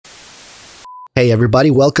Hey everybody,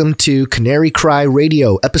 welcome to Canary Cry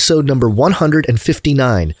Radio, episode number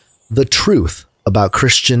 159, The Truth About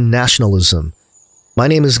Christian Nationalism. My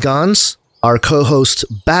name is Gans. Our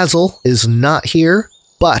co-host Basil is not here,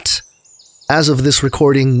 but as of this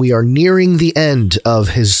recording, we are nearing the end of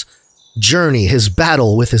his journey, his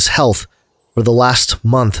battle with his health. For the last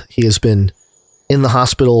month, he has been in the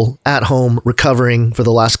hospital, at home, recovering for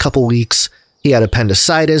the last couple weeks. He had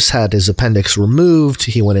appendicitis, had his appendix removed,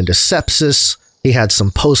 he went into sepsis, he had some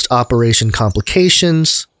post-operation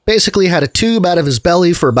complications, basically had a tube out of his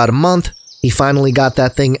belly for about a month. He finally got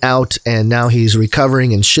that thing out, and now he's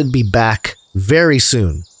recovering and should be back very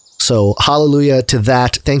soon. So hallelujah to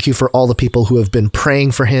that. Thank you for all the people who have been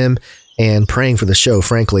praying for him and praying for the show,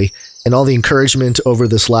 frankly. And all the encouragement over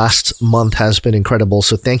this last month has been incredible,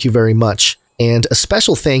 so thank you very much. And a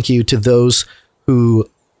special thank you to those who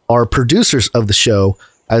are producers of the show,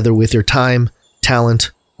 either with your time, talent,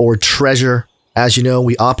 or treasure. As you know,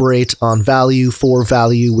 we operate on value for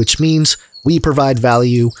value, which means we provide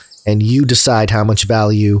value and you decide how much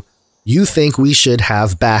value you think we should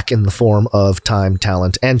have back in the form of time,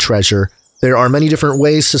 talent, and treasure. There are many different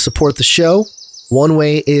ways to support the show. One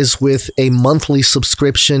way is with a monthly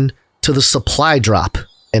subscription to the supply drop.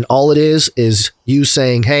 And all it is you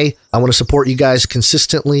saying, hey, I want to support you guys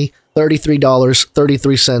consistently,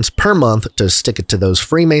 $33.33 per month to stick it to those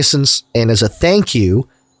Freemasons. And as a thank you,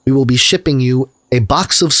 we will be shipping you a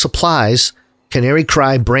box of supplies, Canary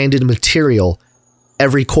Cry branded material,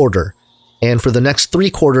 every quarter. And for the next 3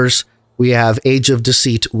 quarters, we have Age of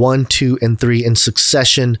Deceit 1, 2, and 3 in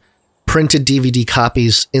succession, printed DVD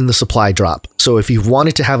copies in the supply drop. So if you've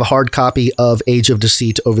wanted to have a hard copy of Age of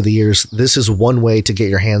Deceit over the years, this is one way to get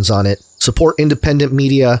your hands on it. Support independent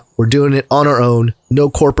media. We're doing it on our own. No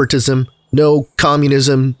corporatism, no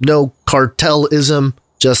communism, no cartelism,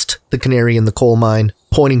 just the canary in the coal mine,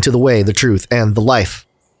 pointing to the way, the truth, and the life.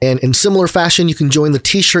 And in similar fashion, you can join the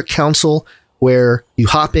T-shirt Council, where you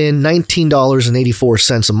hop in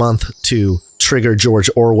 $19.84 a month to trigger George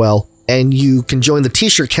Orwell. And you can join the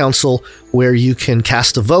T-shirt Council, where you can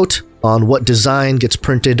cast a vote on what design gets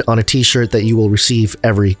printed on a T-shirt that you will receive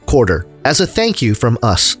every quarter, as a thank you from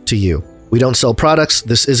us to you. We don't sell products.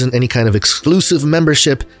 This isn't any kind of exclusive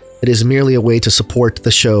membership. It is merely a way to support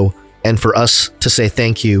the show and for us to say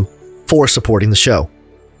thank you for supporting the show.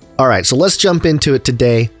 All right, so let's jump into it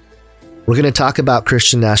today. We're going to talk about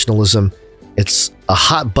Christian nationalism. It's a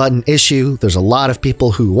hot button issue. There's a lot of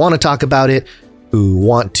people who want to talk about it, who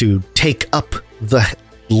want to take up the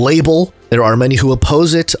label. There are many who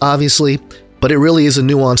oppose it, obviously, but it really is a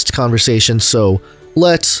nuanced conversation, so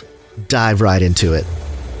let's dive right into it.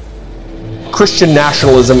 Christian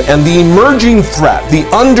nationalism and the emerging threat, the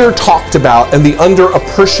under-talked about and the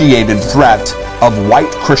underappreciated threat of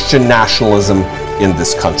white Christian nationalism in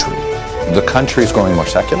this country. The country is growing more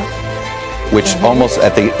secular, which almost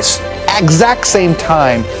at the exact same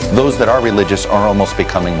time, those that are religious are almost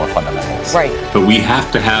becoming more fundamentalist. Right. But we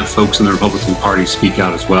have to have folks in the Republican Party speak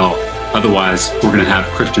out as well. Otherwise, we're going to have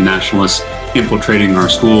Christian nationalists infiltrating our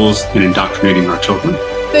schools and indoctrinating our children.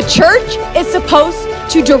 The church is supposed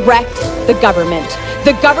to direct the government.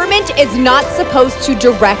 The government is not supposed to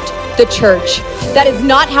direct the church. That is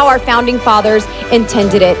not how our founding fathers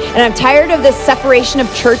intended it. And I'm tired of this separation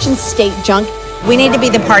of church and state junk. We need to be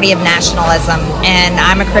the party of nationalism, and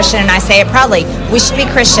I'm a Christian and I say it proudly. We should be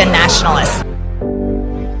Christian nationalists.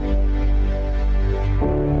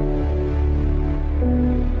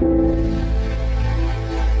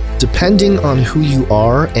 Depending on who you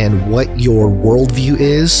are and what your worldview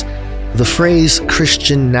is, the phrase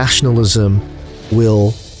Christian nationalism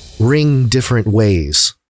will ring different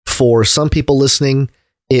ways. For some people listening,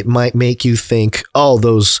 it might make you think, oh,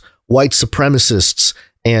 those white supremacists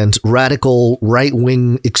and radical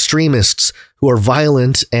right-wing extremists who are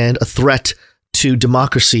violent and a threat to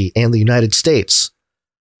democracy and the United States.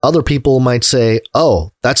 Other people might say,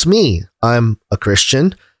 oh, that's me. I'm a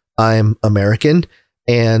Christian, I'm American,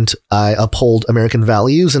 and I uphold American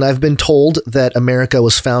values, and I've been told that America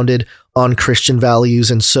was founded on Christian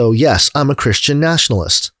values, and so yes, I'm a Christian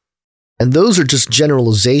nationalist. And those are just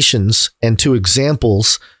generalizations and 2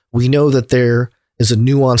 examples. We know that there is a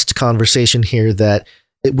nuanced conversation here that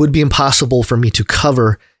it would be impossible for me to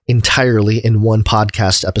cover entirely in one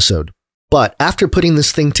podcast episode. But after putting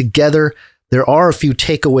this thing together, there are a few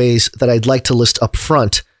takeaways that I'd like to list up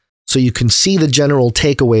front so you can see the general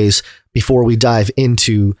takeaways before we dive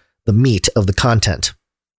into the meat of the content.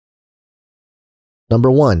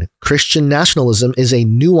 Number 1, Christian nationalism is a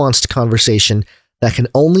nuanced conversation that can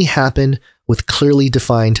only happen with clearly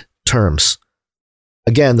defined terms.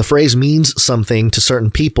 Again, the phrase means something to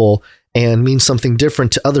certain people, and means something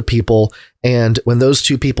different to other people. And when those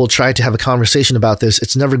two people try to have a conversation about this,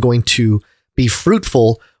 it's never going to be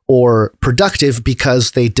fruitful or productive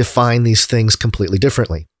because they define these things completely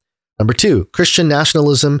differently. Number 2, Christian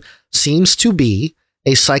nationalism seems to be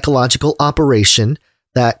a psychological operation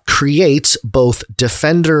that creates both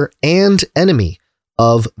defender and enemy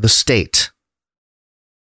of the state.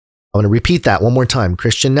 I want to repeat that one more time.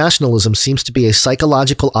 Christian nationalism seems to be a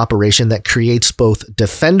psychological operation that creates both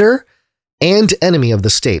defender and enemy of the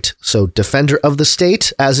state. So defender of the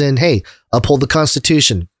state, as in, hey, uphold the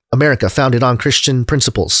Constitution, America founded on Christian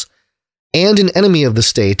principles. And an enemy of the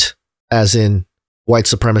state, as in white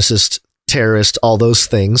supremacist, terrorist, all those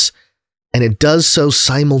things. And it does so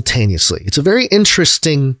simultaneously. It's a very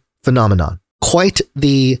interesting phenomenon. Quite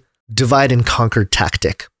the divide and conquer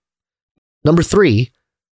tactic. Number 3,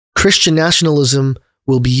 Christian nationalism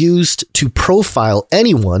will be used to profile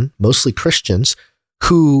anyone, mostly Christians,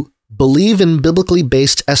 who believe in biblically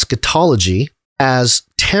based eschatology as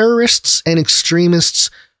terrorists and extremists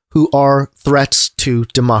who are threats to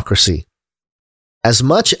democracy. As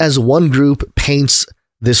much as one group paints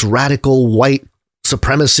this radical white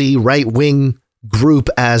supremacy right-wing group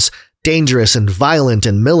as dangerous and violent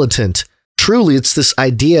and militant, truly it's this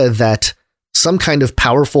idea that some kind of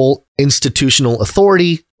powerful institutional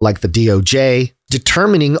authority, like the DOJ,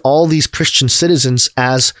 determining all these Christian citizens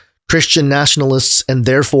as Christian nationalists and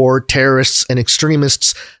therefore terrorists and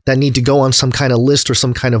extremists that need to go on some kind of list or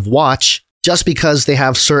some kind of watch just because they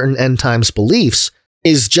have certain end times beliefs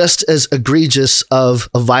is just as egregious of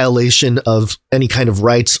a violation of any kind of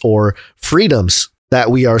rights or freedoms that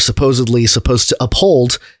we are supposedly supposed to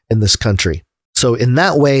uphold in this country. So in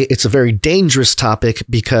that way, it's a very dangerous topic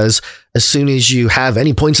because as soon as you have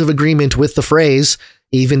any points of agreement with the phrase,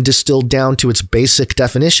 even distilled down to its basic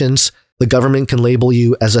definitions, the government can label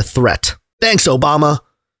you as a threat. Thanks, Obama.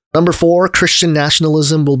 Number 4, Christian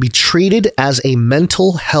nationalism will be treated as a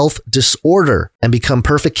mental health disorder and become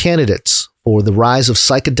perfect candidates for the rise of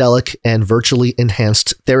psychedelic and virtually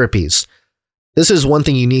enhanced therapies. This is one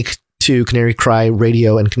thing unique to Canary Cry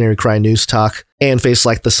Radio and Canary Cry News Talk and Face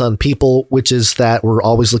Like the Sun people, which is that we're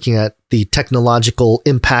always looking at the technological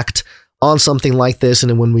impact on something like this.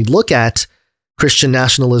 And when we look at Christian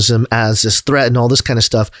nationalism as this threat and all this kind of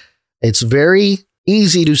stuff, it's very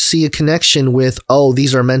easy to see a connection with, oh,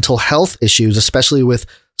 these are mental health issues, especially with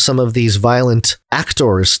some of these violent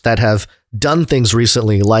actors that have done things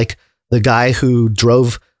recently, like the guy who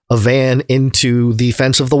drove a van into the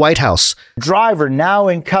fence of the White House. Driver now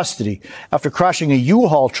in custody after crashing a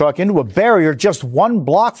U-Haul truck into a barrier just 1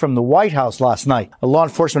 block from the White House last night. A law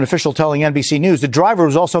enforcement official telling NBC News the driver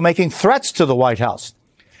was also making threats to the White House.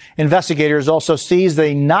 Investigators also seized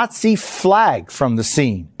a Nazi flag from the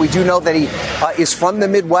scene. We do know that he is from the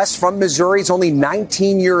Midwest, from Missouri. He's only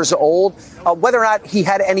 19 years old. Whether or not he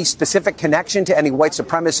had any specific connection to any white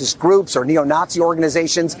supremacist groups or neo-Nazi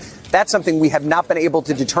organizations, that's something we have not been able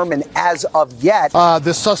to determine as of yet.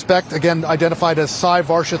 This suspect, again identified as Cy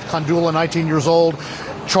Varshith Kandula, 19 years old,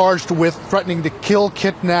 charged with threatening to kill,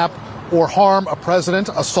 kidnap, or harm a president,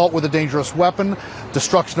 assault with a dangerous weapon,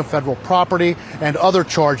 destruction of federal property, and other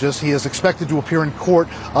charges. He is expected to appear in court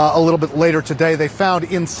a little bit later today. They found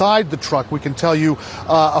inside the truck, we can tell you,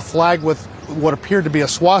 a flag with what appeared to be a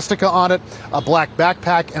swastika on it, a black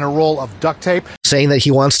backpack, and a roll of duct tape. Saying that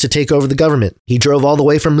he wants to take over the government. He drove all the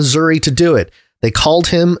way from Missouri to do it. They called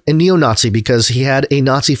him a neo-Nazi because he had a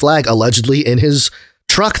Nazi flag allegedly in his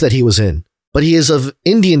truck that he was in. But he is of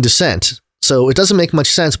Indian descent. So it doesn't make much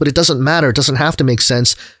sense, but it doesn't matter. It doesn't have to make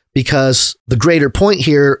sense because the greater point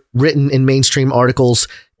here written in mainstream articles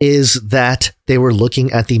is that they were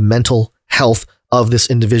looking at the mental health of this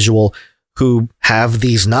individual who have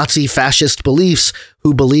these Nazi fascist beliefs,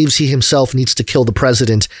 who believes he himself needs to kill the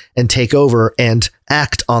president and take over and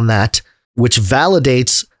act on that, which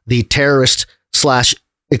validates the terrorist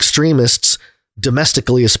 / extremists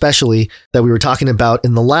domestically, especially that we were talking about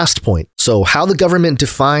in the last point. So how the government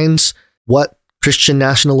defines what Christian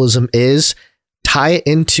nationalism is, tie it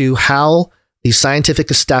into how the scientific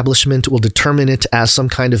establishment will determine it as some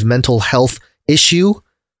kind of mental health issue,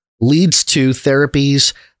 leads to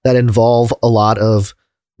therapies that involve a lot of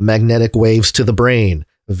magnetic waves to the brain,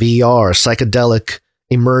 VR, psychedelic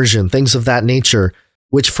immersion, things of that nature,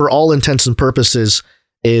 which for all intents and purposes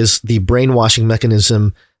is the brainwashing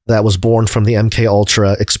mechanism that was born from the MK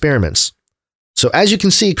Ultra experiments. So as you can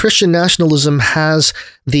see, Christian nationalism has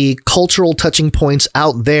the cultural touching points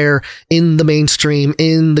out there in the mainstream,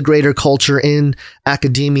 in the greater culture, in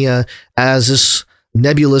academia as this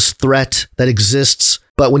nebulous threat that exists,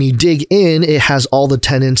 But when you dig in, it has all the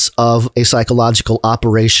tenets of a psychological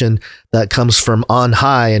operation that comes from on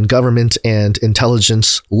high in government and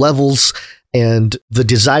intelligence levels, and the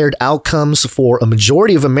desired outcomes for a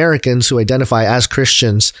majority of Americans who identify as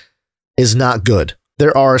Christians is not good.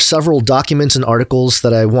 There are several documents and articles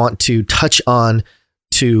that I want to touch on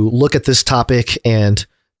to look at this topic and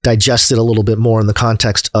digest it a little bit more in the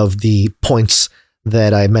context of the points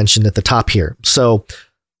that I mentioned at the top here. So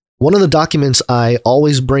one of the documents I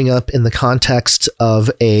always bring up in the context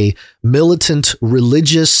of a militant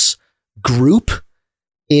religious group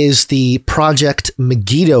is the Project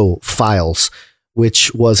Megiddo files,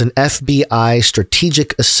 which was an FBI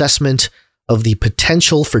strategic assessment of the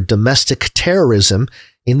potential for domestic terrorism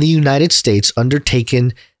in the United States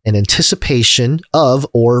undertaken in anticipation of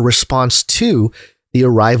or response to the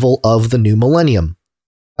arrival of the new millennium.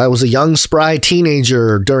 I was a young, spry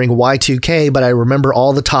teenager during Y2K, but I remember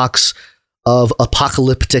all the talks of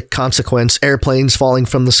apocalyptic consequence, airplanes falling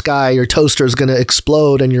from the sky, your toaster is going to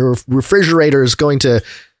explode, and your refrigerator is going to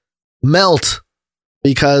melt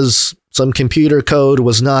because some computer code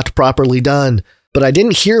was not properly done. But I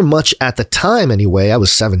didn't hear much at the time anyway. I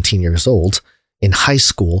was 17 years old in high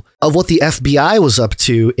school of what the FBI was up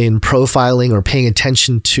to in profiling or paying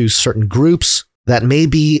attention to certain groups that may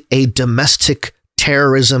be a domestic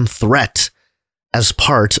terrorism threat as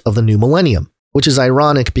part of the new millennium, which is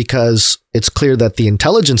ironic because it's clear that the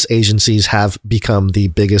intelligence agencies have become the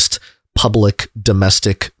biggest public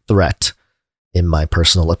domestic threat, in my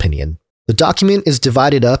personal opinion. The document is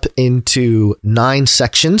divided up into 9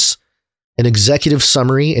 sections, an executive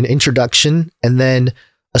summary, an introduction, and then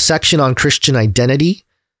a section on Christian identity,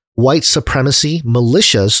 white supremacy,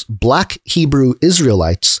 militias, Black Hebrew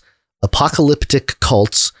Israelites, apocalyptic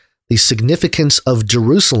cults, the significance of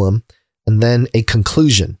Jerusalem, and then a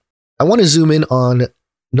conclusion. I want to zoom in on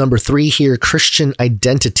number 3 here, Christian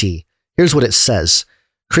identity. Here's what it says.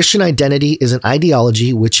 Christian identity is an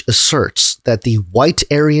ideology which asserts that the white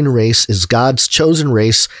Aryan race is God's chosen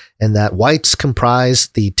race and that whites comprise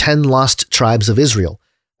the 10 lost tribes of Israel.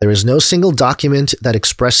 There is no single document that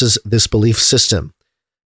expresses this belief system.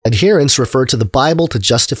 Adherents refer to the Bible to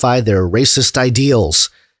justify their racist ideals.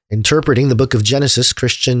 Interpreting the book of Genesis,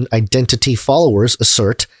 Christian identity followers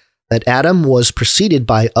assert that Adam was preceded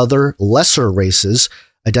by other lesser races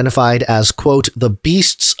identified as, quote, the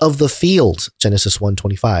beasts of the field, Genesis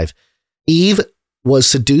 1:25. Eve was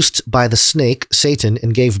seduced by the snake, Satan,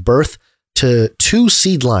 and gave birth to 2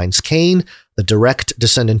 seed lines, Cain, the direct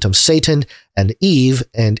descendant of Satan, and Eve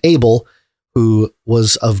and Abel, who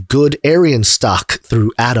was of good Aryan stock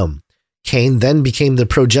through Adam. Cain then became the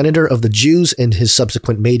progenitor of the Jews in his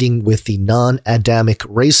subsequent mating with the non-Adamic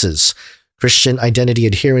races. Christian identity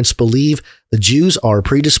adherents believe the Jews are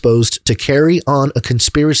predisposed to carry on a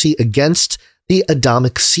conspiracy against the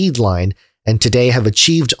Adamic seed line and today have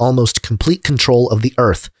achieved almost complete control of the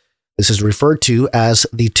earth. This is referred to as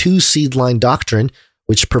the 2 seed line doctrine,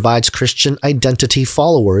 which provides Christian identity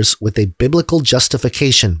followers with a biblical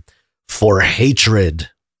justification for hatred.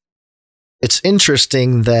 It's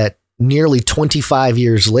interesting that nearly 25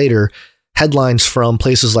 years later, headlines from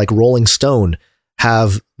places like Rolling Stone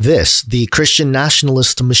have this, the Christian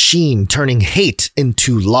nationalist machine turning hate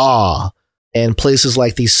into law, and places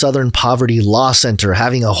like the Southern Poverty Law Center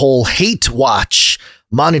having a whole hate watch,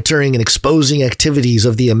 monitoring and exposing activities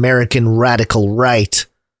of the American radical right,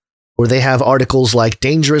 where they have articles like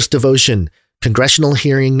Dangerous Devotion, Congressional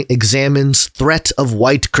Hearing Examines Threat of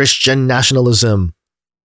White Christian Nationalism.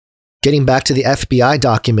 Getting back to the FBI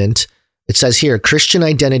document, it says here, Christian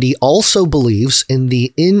identity also believes in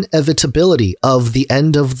the inevitability of the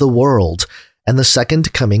end of the world and the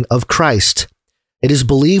second coming of Christ. It is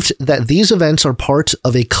believed that these events are part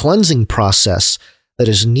of a cleansing process that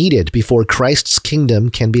is needed before Christ's kingdom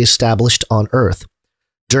can be established on earth.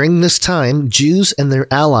 During this time, Jews and their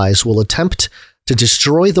allies will attempt to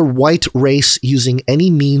destroy the white race using any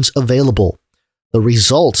means available. The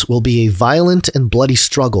result will be a violent and bloody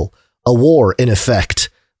struggle, a war in effect,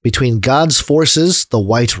 between God's forces, the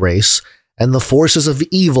white race, and the forces of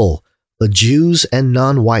evil, the Jews and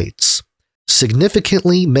non-whites.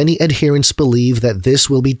 Significantly, many adherents believe that this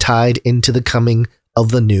will be tied into the coming of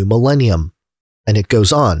the new millennium. And it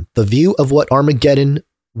goes on. The view of what Armageddon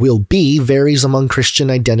will be varies among Christian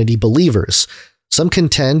identity believers. Some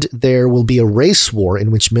contend there will be a race war in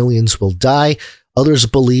which millions will die. Others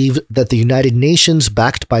believe that the United Nations,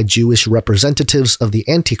 backed by Jewish representatives of the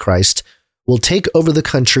Antichrist, will take over the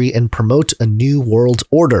country and promote a new world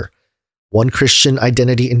order. One Christian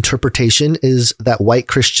identity interpretation is that white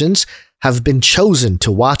Christians have been chosen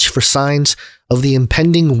to watch for signs of the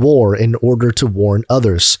impending war in order to warn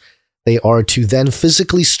others. They are to then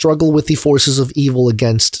physically struggle with the forces of evil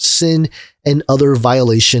against sin and other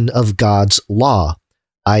violation of God's law,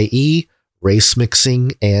 i.e., race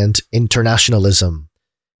mixing and internationalism.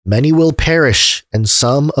 Many will perish, and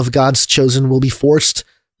some of God's chosen will be forced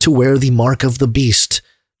to wear the mark of the beast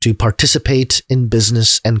to participate in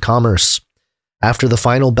business and commerce. After the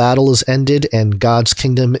final battle is ended and God's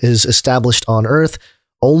kingdom is established on earth,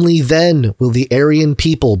 only then will the Aryan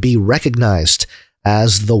people be recognized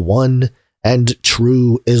as the one and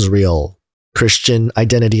true Israel. Christian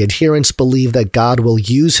identity adherents believe that God will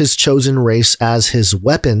use his chosen race as his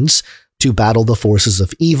weapons to battle the forces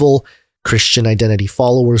of evil. Christian identity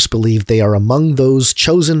followers believe they are among those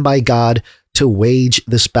chosen by God to wage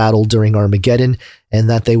this battle during Armageddon, and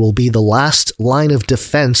that they will be the last line of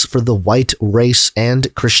defense for the white race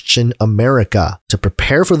and Christian America. To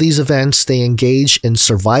prepare for these events, they engage in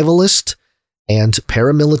survivalist and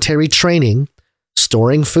paramilitary training,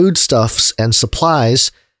 storing foodstuffs and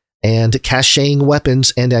supplies, and caching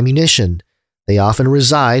weapons and ammunition. They often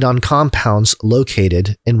reside on compounds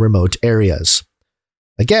located in remote areas.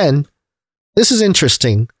 Again, this is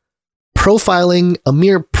interesting. Profiling a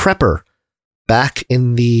mere prepper back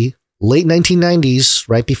in the late 1990s,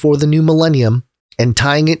 right before the new millennium, and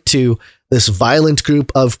tying it to this violent group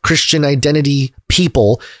of Christian identity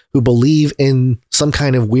people who believe in some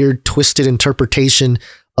kind of weird, twisted interpretation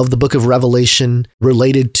of the book of Revelation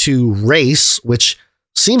related to race, which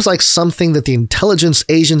seems like something that the intelligence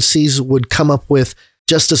agencies would come up with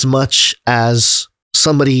just as much as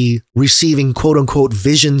somebody receiving quote unquote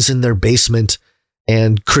visions in their basement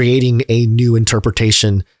and creating a new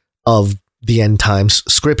interpretation of the end times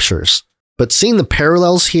scriptures. But seeing the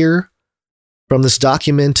parallels here from this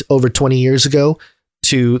document over 20 years ago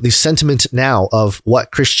to the sentiment now of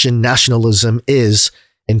what Christian nationalism is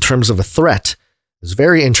in terms of a threat is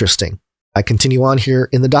very interesting. I continue on here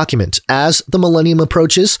in the document. As the millennium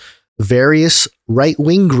approaches, various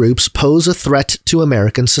right-wing groups pose a threat to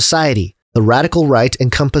American society. The radical right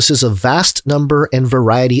encompasses a vast number and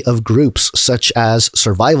variety of groups such as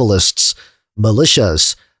survivalists,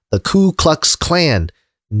 militias, the Ku Klux Klan,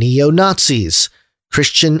 neo-Nazis,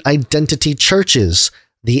 Christian identity churches,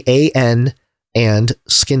 the AN, and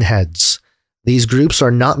skinheads. These groups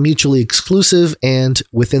are not mutually exclusive, and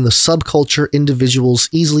within the subculture, individuals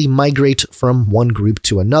easily migrate from one group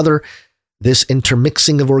to another. This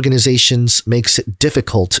intermixing of organizations makes it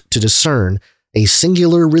difficult to discern a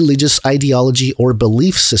singular religious ideology or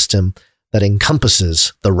belief system that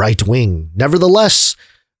encompasses the right wing. Nevertheless,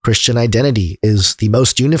 Christian identity is the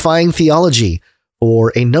most unifying theology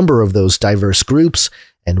for a number of those diverse groups,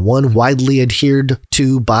 and one widely adhered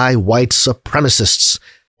to by white supremacists.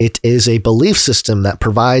 It is a belief system that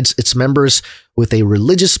provides its members with a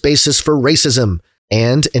religious basis for racism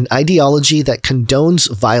and an ideology that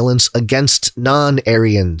condones violence against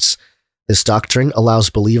non-Aryans. This doctrine allows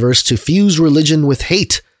believers to fuse religion with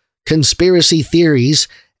hate, conspiracy theories,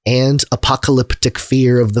 and apocalyptic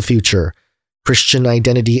fear of the future. Christian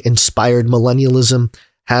identity-inspired millennialism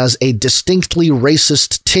has a distinctly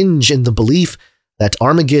racist tinge in the belief that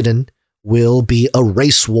Armageddon will be a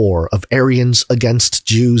race war of Aryans against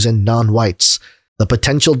Jews and non-whites. The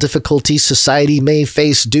potential difficulties society may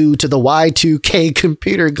face due to the Y2K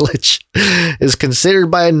computer glitch is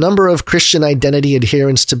considered by a number of Christian identity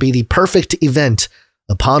adherents to be the perfect event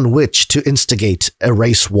upon which to instigate a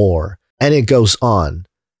race war. And it goes on.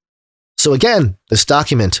 So again, this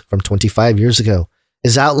document from 25 years ago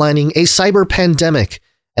is outlining a cyber pandemic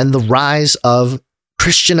and the rise of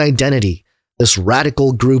Christian identity, this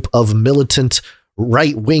radical group of militant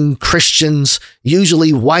right-wing Christians,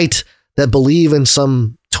 usually white, that believe in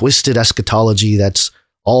some twisted eschatology that's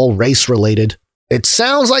all race-related. It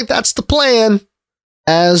sounds like that's the plan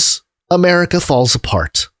as America falls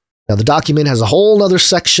apart. Now, the document has a whole other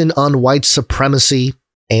section on white supremacy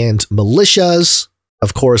and militias.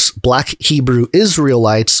 Of course, Black Hebrew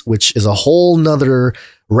Israelites, which is a whole nother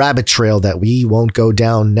rabbit trail that we won't go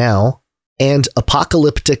down now, and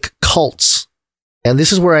apocalyptic cults. And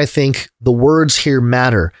this is where I think the words here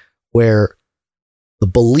matter, where the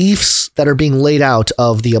beliefs that are being laid out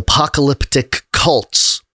of the apocalyptic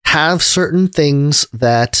cults have certain things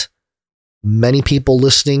that many people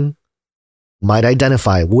listening might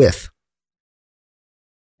identify with.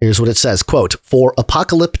 Here's what it says, quote, "For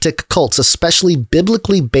apocalyptic cults, especially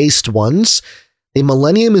biblically based ones, the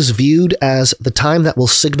millennium is viewed as the time that will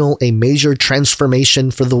signal a major transformation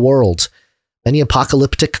for the world. Many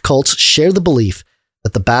apocalyptic cults share the belief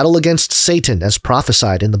that the battle against Satan, as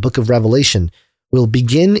prophesied in the book of Revelation, will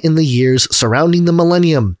begin in the years surrounding the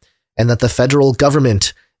millennium, and that the federal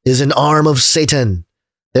government is an arm of Satan.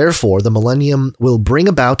 Therefore, the millennium will bring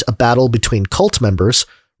about a battle between cult members,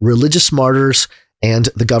 religious martyrs, and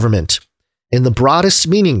the government. In the broadest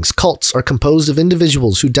meanings, cults are composed of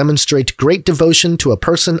individuals who demonstrate great devotion to a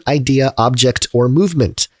person, idea, object, or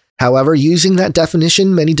movement. However, using that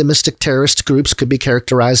definition, many domestic terrorist groups could be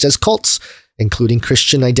characterized as cults, including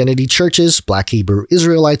Christian identity churches, Black Hebrew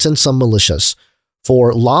Israelites, and some militias.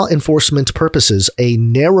 For law enforcement purposes, a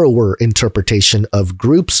narrower interpretation of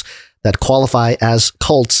groups that qualify as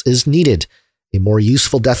cults is needed. A more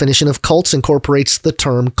useful definition of cults incorporates the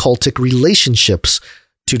term cultic relationships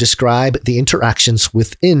to describe the interactions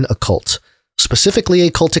within a cult. Specifically,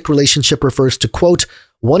 a cultic relationship refers to, quote,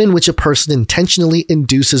 one in which a person intentionally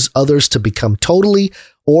induces others to become totally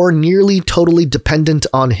or nearly totally dependent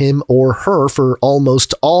on him or her for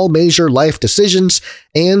almost all major life decisions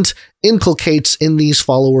and inculcates in these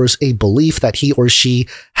followers a belief that he or she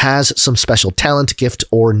has some special talent, gift,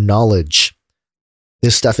 or knowledge.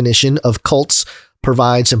 This definition of cults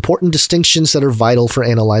provides important distinctions that are vital for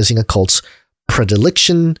analyzing a cult's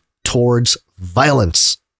predilection towards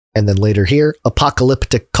violence. And then later here,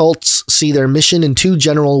 apocalyptic cults see their mission in two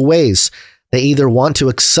general ways. They either want to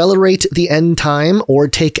accelerate the end time or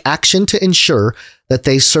take action to ensure that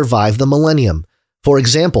they survive the millennium. For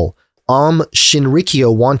example,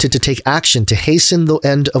 Shinrikyo wanted to take action to hasten the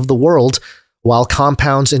end of the world, while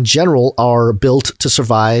compounds in general are built to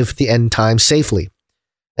survive the end time safely.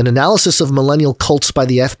 An analysis of millennial cults by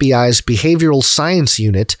the FBI's Behavioral Science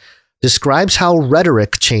Unit describes how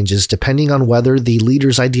rhetoric changes depending on whether the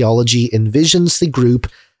leader's ideology envisions the group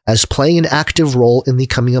as playing an active role in the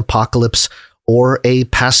coming apocalypse or a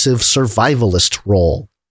passive survivalist role.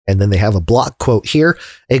 And then they have a block quote here.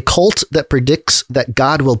 A cult that predicts that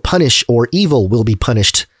God will punish or evil will be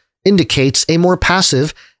punished indicates a more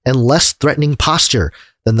passive and less threatening posture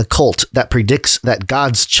than the cult that predicts that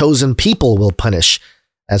God's chosen people will punish.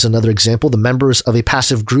 As another example, the members of a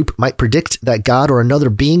passive group might predict that God or another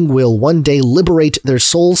being will one day liberate their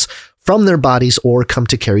souls from their bodies or come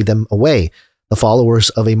to carry them away. The followers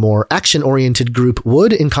of a more action-oriented group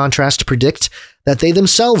would, in contrast, predict that they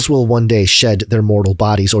themselves will one day shed their mortal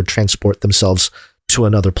bodies or transport themselves to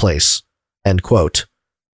another place. End quote.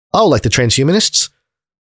 Oh, like the transhumanists?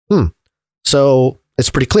 So it's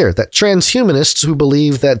pretty clear that transhumanists who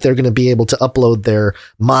believe that they're going to be able to upload their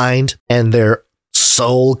mind and their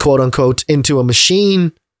soul, quote unquote, into a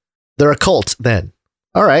machine, they're a cult then.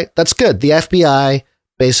 All right, that's good. The FBI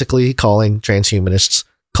basically calling transhumanists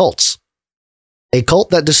cults. A cult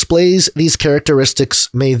that displays these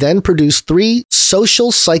characteristics may then produce three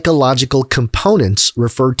social psychological components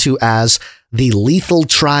referred to as the lethal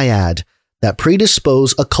triad that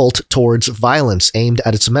predispose a cult towards violence aimed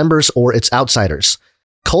at its members or its outsiders.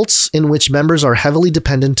 Cults in which members are heavily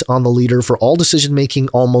dependent on the leader for all decision-making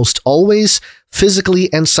almost always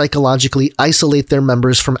physically and psychologically isolate their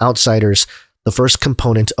members from outsiders, the first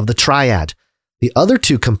component of the triad. The other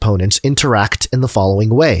two components interact in the following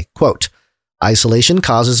way. Quote, isolation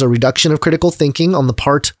causes a reduction of critical thinking on the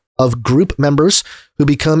part of group members who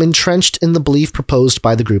become entrenched in the belief proposed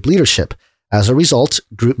by the group leadership. As a result,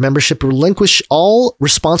 group membership relinquish all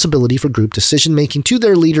responsibility for group decision-making to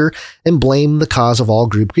their leader and blame the cause of all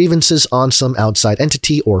group grievances on some outside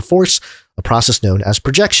entity or force, a process known as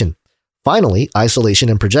projection. Finally, isolation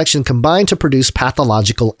and projection combine to produce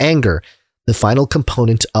pathological anger, the final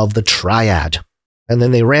component of the triad. And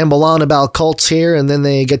then they ramble on about cults here, and then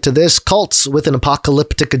they get to this. Cults with an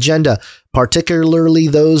apocalyptic agenda, particularly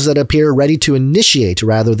those that appear ready to initiate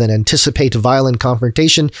rather than anticipate violent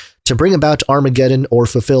confrontation to bring about Armageddon or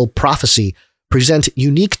fulfill prophecy, present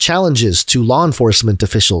unique challenges to law enforcement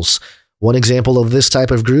officials. One example of this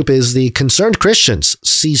type of group is the Concerned Christians,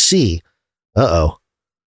 CC.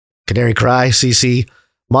 Canary Cry, CC.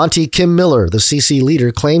 Monty Kim Miller, the CC leader,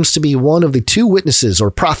 claims to be one of the two witnesses or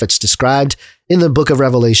prophets described in the book of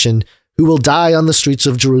Revelation who will die on the streets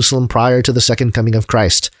of Jerusalem prior to the second coming of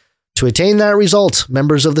Christ. To attain that result,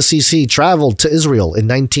 members of the CC traveled to Israel in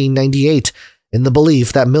 1998 in the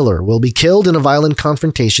belief that Miller will be killed in a violent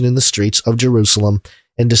confrontation in the streets of Jerusalem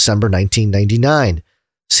in December 1999.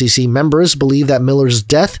 CC members believe that Miller's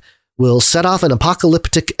death will set off an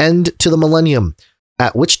apocalyptic end to the millennium,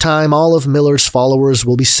 at which time all of Miller's followers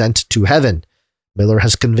will be sent to heaven. Miller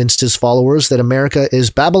has convinced his followers that America is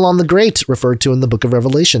Babylon the Great, referred to in the book of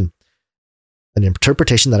Revelation, an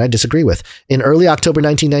interpretation that I disagree with. In early October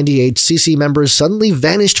 1998, CC members suddenly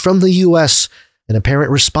vanished from the U.S., in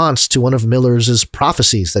apparent response to one of Miller's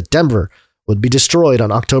prophecies that Denver would be destroyed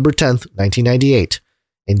on October 10th, 1998.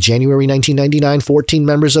 In January 1999, 14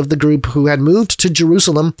 members of the group who had moved to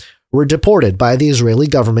Jerusalem were deported by the Israeli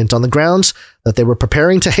government on the grounds that they were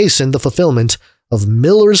preparing to hasten the fulfillment of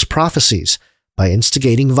Miller's prophecies by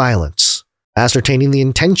instigating violence. Ascertaining the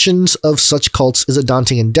intentions of such cults is a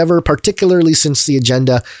daunting endeavor, particularly since the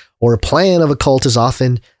agenda or plan of a cult is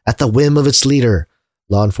often at the whim of its leader.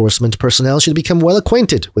 Law enforcement personnel should become well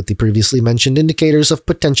acquainted with the previously mentioned indicators of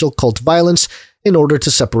potential cult violence in order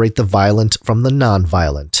to separate the violent from the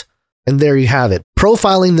non-violent. And there you have it,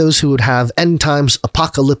 profiling those who would have end times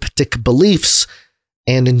apocalyptic beliefs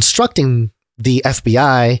and instructing the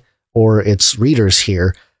FBI or its readers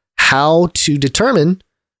here how to determine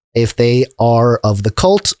if they are of the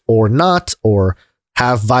cult or not, or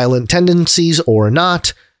have violent tendencies or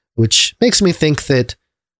not, which makes me think that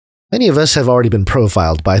many of us have already been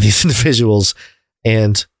profiled by these individuals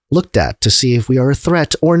and looked at to see if we are a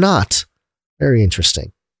threat or not. Very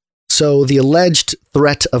interesting. So the alleged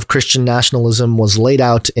threat of Christian nationalism was laid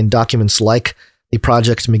out in documents like the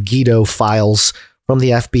Project Megiddo files from the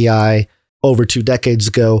FBI over 2 decades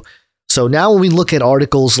ago. So now when we look at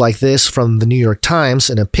articles like this from the New York Times,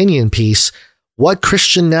 an opinion piece, what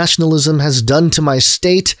Christian nationalism has done to my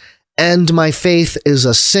state and my faith is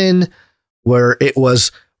a sin, where it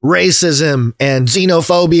was racism and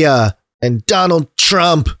xenophobia and Donald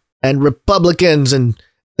Trump and Republicans and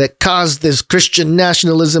that caused this Christian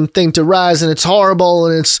nationalism thing to rise, and it's horrible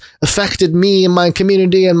and it's affected me and my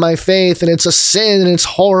community and my faith, and it's a sin and it's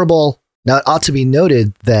horrible. Now, it ought to be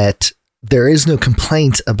noted that there is no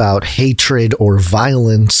complaint about hatred or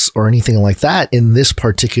violence or anything like that in this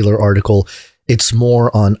particular article. It's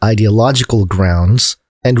more on ideological grounds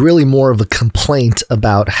and really more of a complaint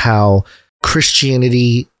about how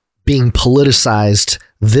Christianity being politicized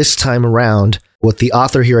this time around, what the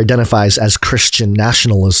author here identifies as Christian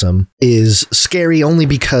nationalism, is scary only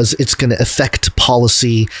because it's going to affect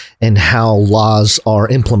policy and how laws are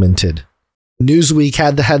implemented. Newsweek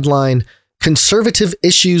had the headline, "Conservative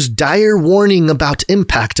issues dire warning about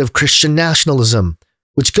impact of Christian nationalism,"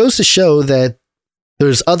 which goes to show that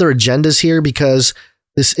there's other agendas here, because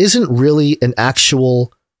this isn't really an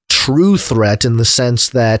actual true threat in the sense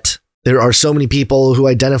that there are so many people who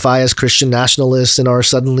identify as Christian nationalists and are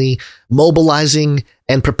suddenly mobilizing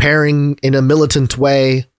and preparing in a militant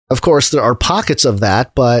way. Of course, there are pockets of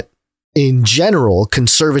that, but in general,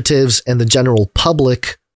 conservatives and the general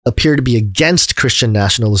public appear to be against Christian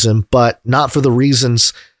nationalism, but not for the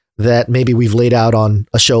reasons that maybe we've laid out on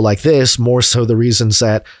a show like this, more so the reasons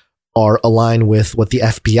that are aligned with what the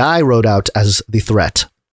FBI wrote out as the threat: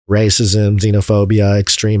 racism, xenophobia,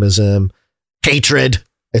 extremism, hatred,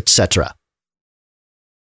 etc.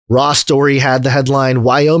 Raw Story had the headline,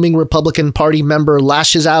 "Wyoming Republican Party member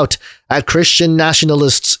lashes out at Christian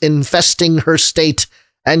nationalists infesting her state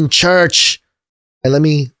and church." And let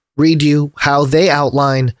me read you how they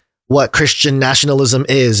outline what Christian nationalism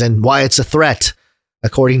is and why it's a threat.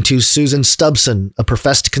 According to Susan Stubbson, a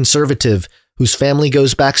professed conservative whose family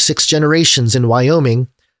goes back 6 generations in Wyoming,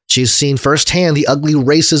 she's seen firsthand the ugly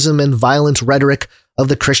racism and violent rhetoric of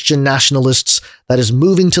the Christian nationalists that is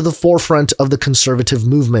moving to the forefront of the conservative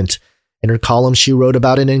movement. In her column, she wrote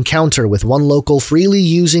about an encounter with one local freely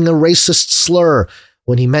using a racist slur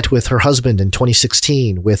when he met with her husband in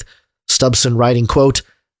 2016, with Stubbson writing, quote,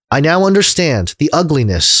 "I now understand the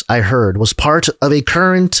ugliness I heard was part of a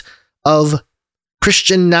current of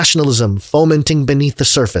Christian nationalism fomenting beneath the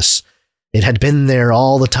surface. It had been there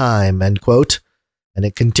all the time," end quote. And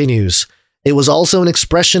it continues, "It was also an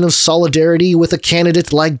expression of solidarity with a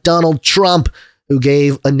candidate like Donald Trump, who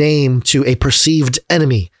gave a name to a perceived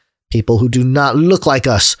enemy, people who do not look like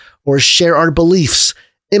us or share our beliefs.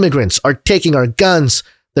 Immigrants are taking our guns.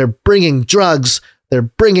 They're bringing drugs. They're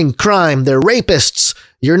bringing crime. They're rapists.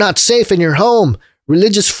 You're not safe in your home.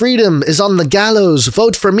 Religious freedom is on the gallows.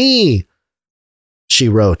 Vote for me," she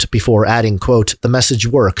wrote, before adding, quote, "The message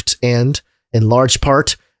worked, and, in large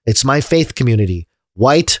part, it's my faith community,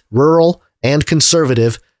 white, rural, and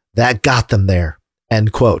conservative, that got them there,"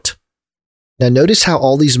 end quote. Now notice how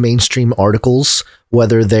all these mainstream articles,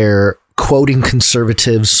 whether they're quoting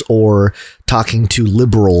conservatives or talking to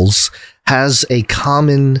liberals, has a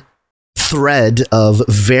common thread of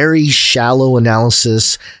very shallow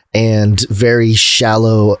analysis and very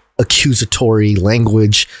shallow accusatory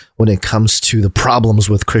language when it comes to the problems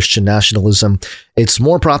with Christian nationalism. It's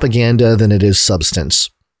more propaganda than it is substance,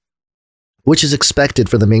 which is expected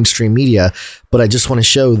for the mainstream media, but I just want to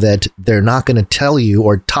show that they're not going to tell you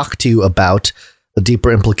or talk to you about the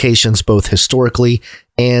deeper implications, both historically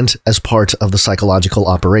and as part of the psychological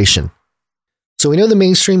operation. So we know the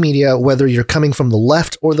mainstream media, whether you're coming from the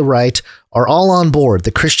left or the right, are all on board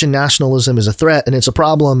that Christian nationalism is a threat and it's a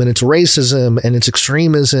problem and it's racism and it's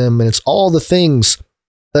extremism and it's all the things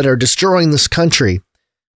that are destroying this country.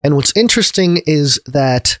 And what's interesting is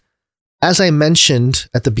that As I mentioned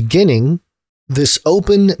at the beginning, this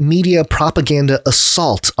open media propaganda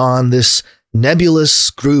assault on this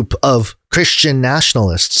nebulous group of Christian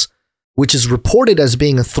nationalists, which is reported as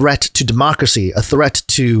being a threat to democracy, a threat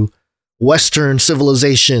to Western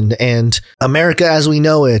civilization and America as we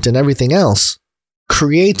know it and everything else,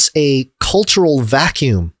 creates a cultural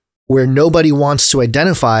vacuum where nobody wants to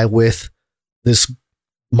identify with this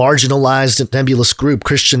marginalized and nebulous group,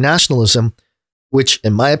 Christian nationalism, which,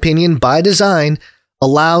 in my opinion, by design,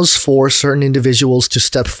 allows for certain individuals to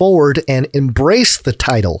step forward and embrace the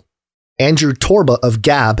title. Andrew Torba of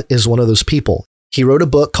Gab is one of those people. He wrote a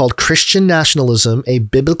book called Christian Nationalism, a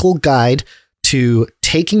biblical guide to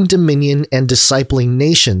taking dominion and discipling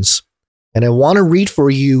nations. And I want to read for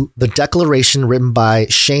you the declaration written by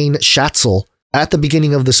Shane Schatzel at the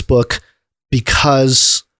beginning of this book,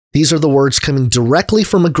 because these are the words coming directly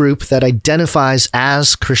from a group that identifies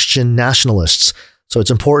as Christian nationalists. So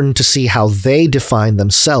it's important to see how they define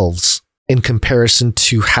themselves in comparison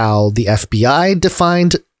to how the FBI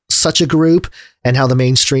defined such a group and how the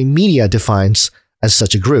mainstream media defines as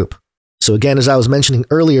such a group. So again, as I was mentioning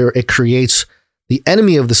earlier, it creates the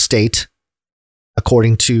enemy of the state,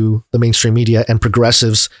 according to the mainstream media and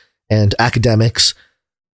progressives and academics,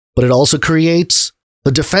 but it also creates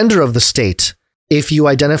the defender of the state. If you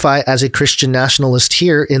identify as a Christian nationalist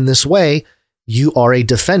here in this way, you are a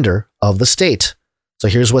defender of the state. So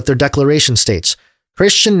here's what their declaration states.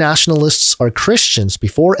 Christian nationalists are Christians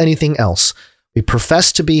before anything else. We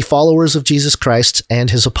profess to be followers of Jesus Christ and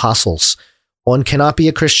his apostles. One cannot be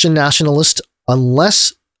a Christian nationalist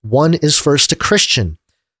unless one is first a Christian.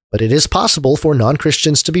 But it is possible for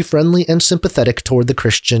non-Christians to be friendly and sympathetic toward the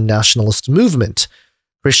Christian nationalist movement.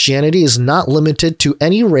 Christianity is not limited to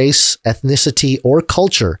any race, ethnicity, or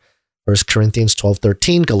culture. 1 Corinthians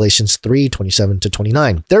 12:13, Galatians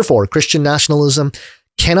 3:27-29. Therefore, Christian nationalism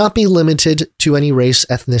cannot be limited to any race,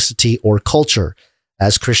 ethnicity, or culture.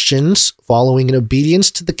 As Christians, following in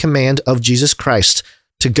obedience to the command of Jesus Christ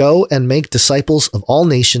to go and make disciples of all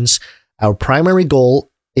nations, our primary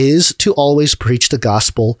goal is to always preach the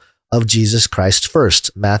gospel of Jesus Christ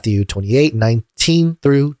first. Matthew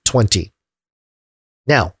 28:19-20.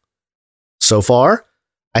 Now, so far,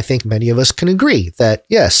 I think many of us can agree that,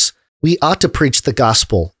 yes, we ought to preach the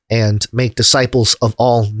gospel and make disciples of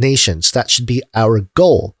all nations. That should be our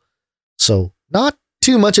goal. So, not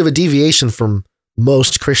too much of a deviation from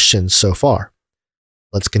most Christians so far.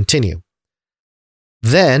 Let's continue.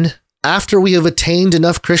 Then, after we have attained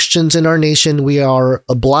enough Christians in our nation, we are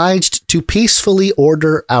obliged to peacefully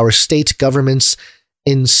order our state governments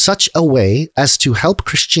in such a way as to help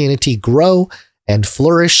Christianity grow and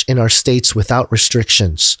flourish in our states without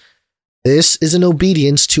restrictions. This is in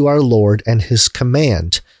obedience to our Lord and his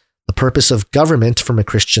command. The purpose of government from a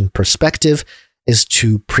Christian perspective is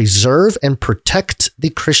to preserve and protect the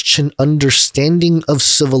Christian understanding of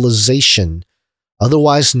civilization,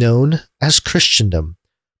 otherwise known as Christendom.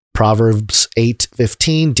 Proverbs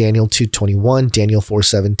 8:15, Daniel 2:21, Daniel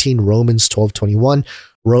 4:17, Romans 12:21,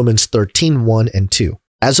 Romans 13:1 and 2,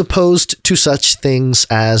 as opposed to such things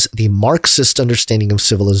as the Marxist understanding of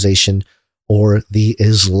civilization or the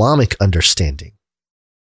Islamic understanding.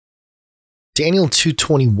 Daniel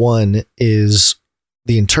 2:21 is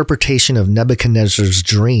the interpretation of Nebuchadnezzar's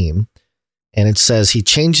dream, and it says he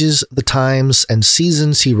changes the times and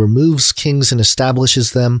seasons, he removes kings and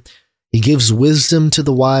establishes them, he gives wisdom to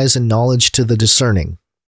the wise and knowledge to the discerning.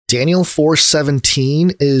 Daniel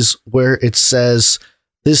 4:17 is where it says,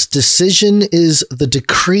 this decision is the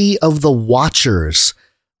decree of the watchers,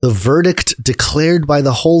 the verdict declared by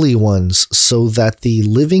the holy ones, so that the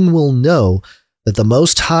living will know that the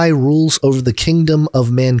Most High rules over the kingdom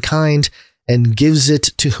of mankind and gives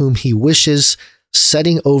it to whom he wishes,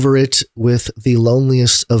 setting over it with the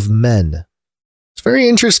loneliest of men. It's very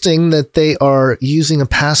interesting that they are using a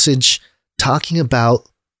passage talking about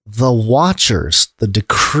the watchers, the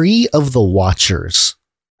decree of the watchers,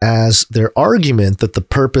 as their argument that the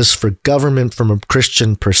purpose for government from a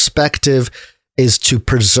Christian perspective is to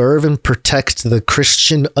preserve and protect the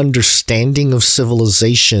Christian understanding of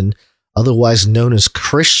civilization, otherwise known as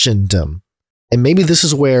Christendom. And maybe this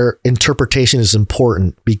is where interpretation is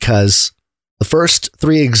important, because the first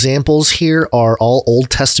three examples here are all Old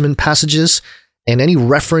Testament passages, and any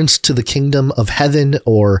reference to the kingdom of heaven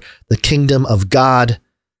or the kingdom of God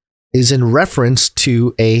is in reference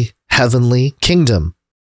to a heavenly kingdom.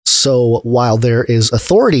 So while there is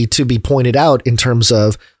authority to be pointed out in terms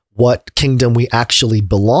of what kingdom we actually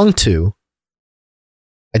belong to,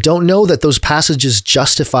 I don't know that those passages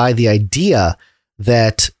justify the idea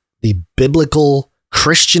that the biblical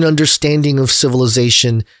Christian understanding of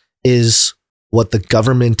civilization is what the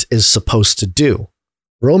government is supposed to do.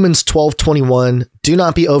 Romans 12:21, do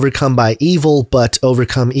not be overcome by evil, but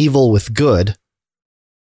overcome evil with good.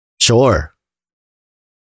 Sure.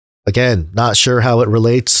 Again, not sure how it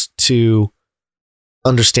relates to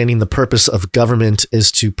understanding the purpose of government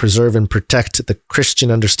is to preserve and protect the Christian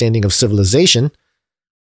understanding of civilization.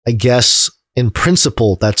 I guess in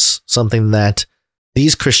principle, that's something that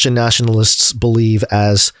these Christian nationalists believe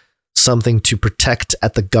as something to protect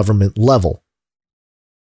at the government level,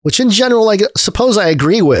 which in general, I suppose I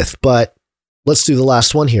agree with, but let's do the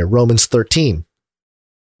last one here. Romans 13,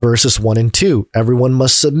 verses 1 and 2. Everyone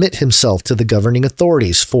must submit himself to the governing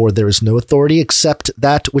authorities, for there is no authority except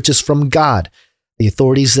that which is from God. The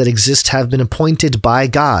authorities that exist have been appointed by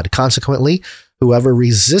God. Consequently, whoever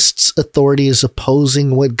resists authority is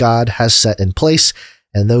opposing what God has set in place,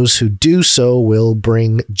 and those who do so will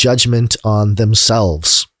bring judgment on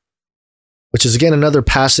themselves. Which is, again, another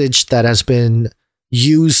passage that has been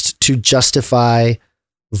used to justify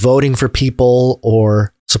voting for people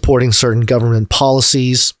or supporting certain government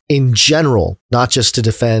policies in general, not just to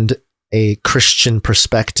defend a Christian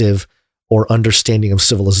perspective or understanding of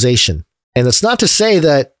civilization. And it's not to say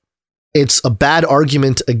that it's a bad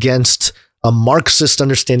argument against a Marxist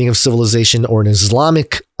understanding of civilization or an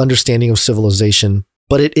Islamic understanding of civilization,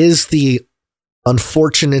 but it is the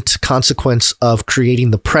unfortunate consequence of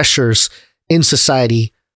creating the pressures in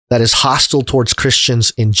society that is hostile towards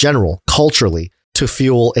Christians in general, culturally, to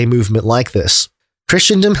fuel a movement like this.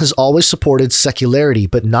 Christendom has always supported secularity,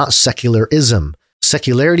 but not secularism.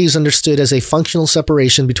 Secularity is understood as a functional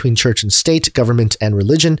separation between church and state, government and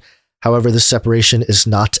religion. However, this separation is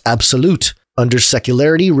not absolute. Under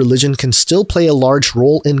secularity, religion can still play a large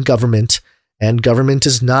role in government, and government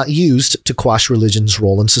is not used to quash religion's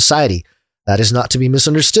role in society. That is not to be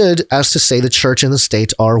misunderstood as to say the church and the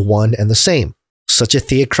state are one and the same. Such a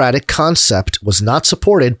theocratic concept was not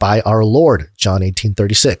supported by our Lord, John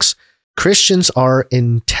 18:36. Christians are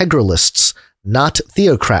integralists, not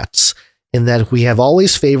theocrats, in that we have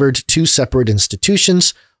always favored two separate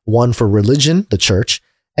institutions, one for religion, the church,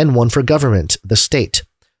 and one for government, the state.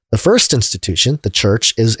 The first institution, the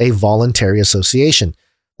church, is a voluntary association.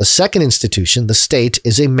 The second institution, the state,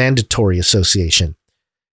 is a mandatory association,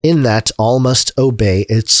 in that all must obey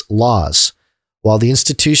its laws. While the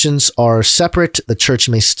institutions are separate, the church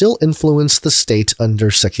may still influence the state under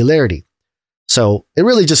secularity. So it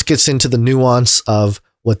really just gets into the nuance of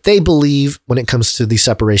what they believe when it comes to the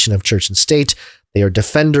separation of church and state. They are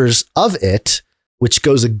defenders of it, which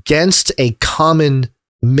goes against a common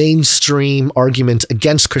mainstream argument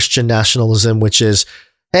against Christian nationalism, which is,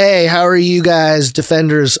 hey, how are you guys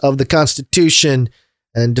defenders of the Constitution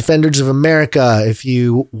and defenders of America if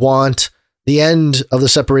you want the end of the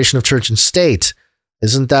separation of church and state?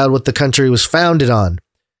 Isn't that what the country was founded on?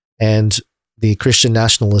 And the Christian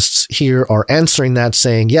nationalists here are answering that,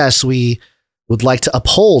 saying, yes, we would like to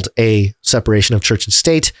uphold a separation of church and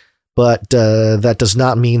state, but that does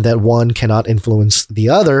not mean that one cannot influence the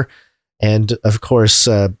other. And of course,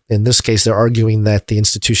 in this case, they're arguing that the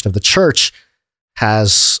institution of the church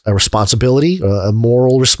has a responsibility, a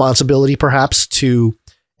moral responsibility, perhaps, to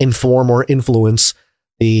inform or influence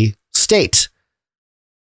the state.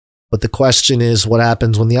 But the question is, what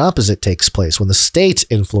happens when the opposite takes place, when the state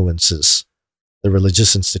influences the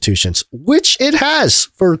religious institutions, which it has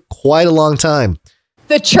for quite a long time.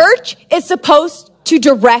 The church is supposed to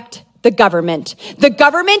direct the government. The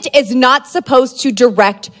government is not supposed to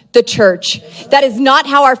direct the church. That is not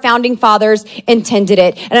how our founding fathers intended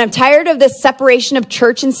it. And I'm tired of this separation of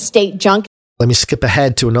church and state junk. Let me skip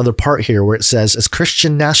ahead to another part here where it says, as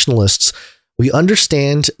Christian nationalists, we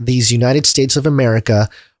understand these United States of America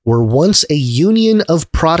were once a union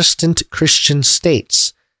of Protestant Christian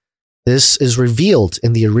states. This is revealed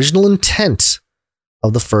in the original intent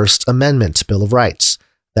of the First Amendment Bill of Rights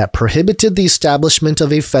that prohibited the establishment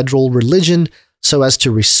of a federal religion so as to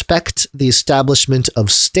respect the establishment of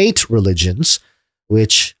state religions,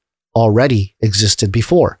 which already existed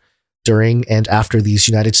before, during and after these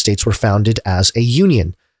United States were founded as a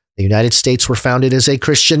union. The United States were founded as a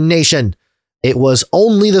Christian nation. It was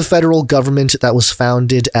only the federal government that was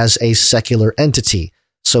founded as a secular entity,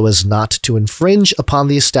 so as not to infringe upon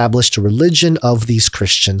the established religion of these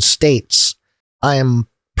Christian states. I am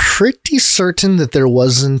pretty certain that there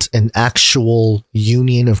wasn't an actual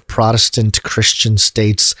union of Protestant Christian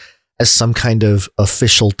states as some kind of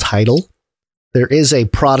official title. There is a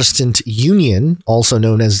Protestant Union, also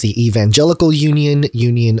known as the Evangelical Union,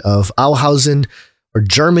 Union of Auhausen, or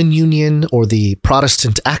German Union, or the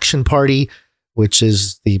Protestant Action Party, which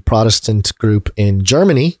is the Protestant group in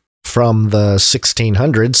Germany from the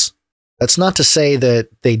 1600s. That's not to say that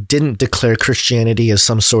they didn't declare Christianity as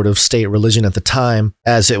some sort of state religion at the time,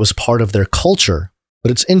 as it was part of their culture.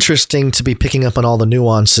 But it's interesting to be picking up on all the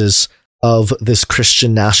nuances of this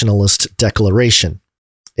Christian nationalist declaration.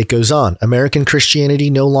 It goes on, American Christianity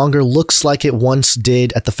no longer looks like it once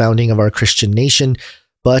did at the founding of our Christian nation,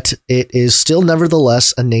 but it is still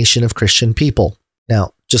nevertheless a nation of Christian people.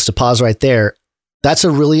 Now, just to pause right there, that's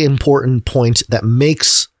a really important point that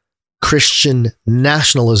makes Christian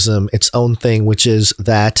nationalism its own thing, which is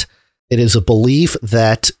that it is a belief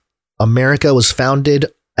that America was founded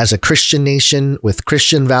as a Christian nation with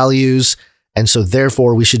Christian values, and so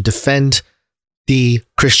therefore we should defend the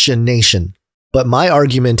Christian nation. But my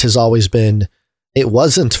argument has always been it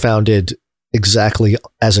wasn't founded exactly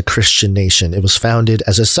as a Christian nation. It was founded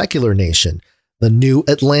as a secular nation, the New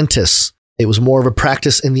Atlantis. It was more of a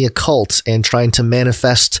practice in the occult and trying to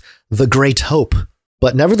manifest the great hope.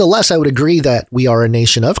 But nevertheless, I would agree that we are a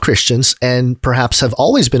nation of Christians and perhaps have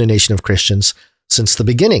always been a nation of Christians since the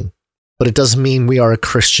beginning. But it doesn't mean we are a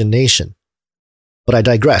Christian nation. But I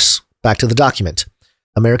digress. Back to the document.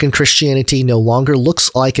 American Christianity no longer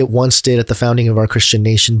looks like it once did at the founding of our Christian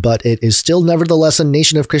nation, but it is still nevertheless a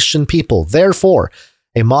nation of Christian people. Therefore,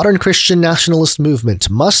 a modern Christian nationalist movement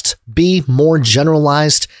must be more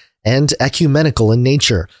generalized and ecumenical in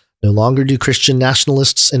nature. No longer do Christian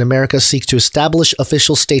nationalists in America seek to establish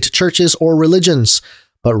official state churches or religions,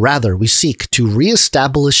 but rather we seek to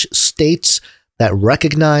reestablish states that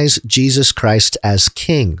recognize Jesus Christ as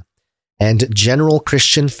King and general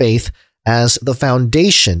Christian faith as the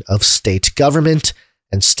foundation of state government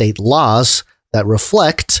and state laws that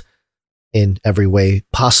reflect, in every way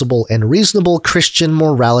possible and reasonable, Christian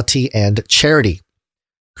morality and charity.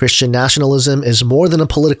 Christian nationalism is more than a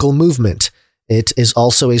political movement. It is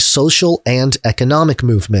also a social and economic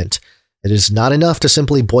movement. It is not enough to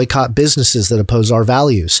simply boycott businesses that oppose our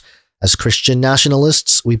values. As Christian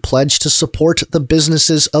nationalists, we pledge to support the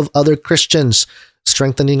businesses of other Christians,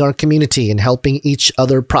 strengthening our community and helping each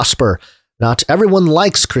other prosper. Not everyone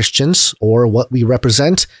likes Christians or what we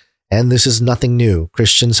represent, and this is nothing new.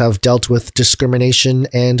 Christians have dealt with discrimination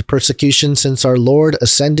and persecution since our Lord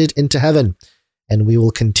ascended into heaven, and we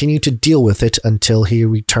will continue to deal with it until he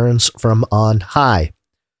returns from on high.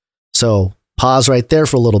 So, pause right there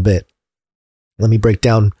for a little bit. Let me break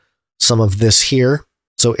down some of this here.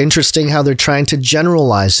 So interesting how they're trying to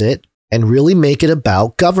generalize it and really make it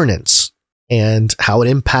about governance and how it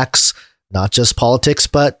impacts not just politics,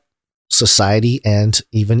 but society and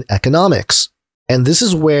even economics. And this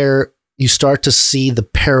is where you start to see the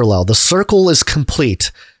parallel. The circle is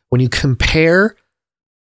complete when you compare,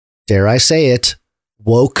 dare I say it,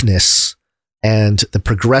 wokeness and the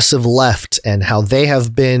progressive left and how they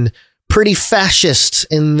have been pretty fascist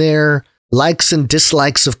in their likes and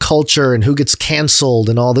dislikes of culture and who gets canceled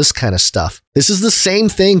and all this kind of stuff. This is the same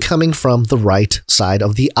thing coming from the right side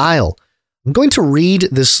of the aisle. I'm going to read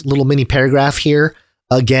this little mini paragraph here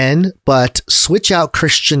again, but switch out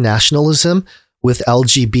Christian nationalism with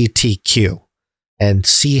LGBTQ and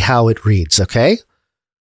see how it reads, okay?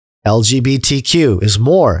 LGBTQ is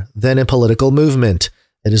more than a political movement.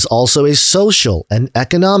 It is also a social and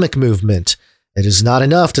economic movement. It is not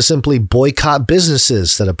enough to simply boycott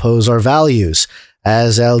businesses that oppose our values.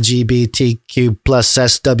 As LGBTQ plus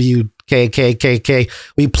SWKKKK,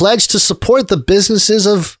 we pledge to support the businesses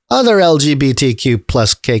of other LGBTQ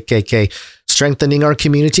plus KKK, strengthening our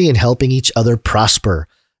community and helping each other prosper.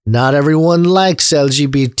 Not everyone likes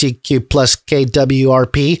LGBTQ plus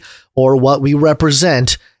KWRP or what we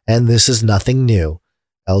represent, and this is nothing new.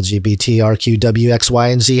 LGBTRQ, X, Y,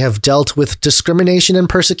 and Z have dealt with discrimination and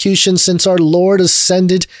persecution since our Lord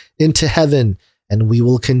ascended into heaven, and we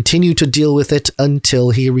will continue to deal with it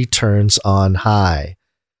until he returns on high.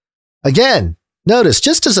 Again, notice,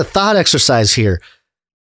 just as a thought exercise here,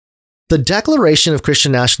 the Declaration of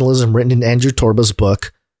Christian Nationalism written in Andrew Torba's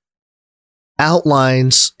book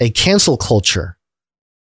outlines a cancel culture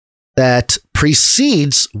that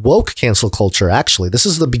precedes woke cancel culture, actually. This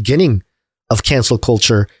is the beginning of cancel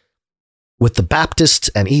culture with the Baptist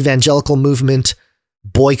and evangelical movement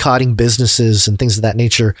boycotting businesses and things of that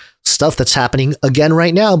nature, stuff that's happening again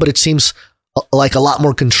right now, but it seems like a lot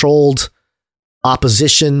more controlled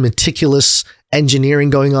opposition, meticulous engineering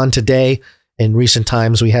going on today. In recent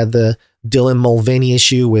times, we had the Dylan Mulvaney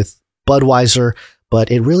issue with Budweiser,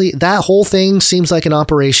 but it really, that whole thing seems like an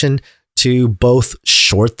operation to both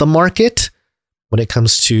short the market when it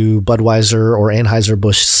comes to Budweiser or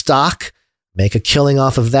Anheuser-Busch stock, make a killing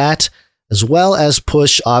off of that, as well as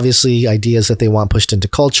push, obviously, ideas that they want pushed into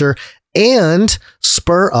culture and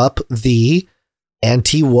spur up the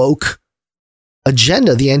anti-woke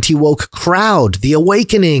agenda, the anti-woke crowd, the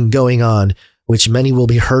awakening going on, which many will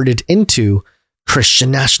be herded into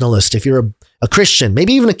Christian nationalist. If you're a Christian,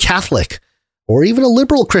 maybe even a Catholic, or even a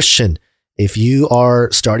liberal Christian, if you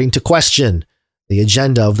are starting to question the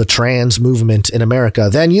agenda of the trans movement in America,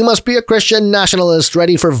 then you must be a Christian nationalist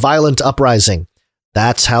ready for violent uprising.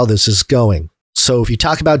 That's how this is going. So if you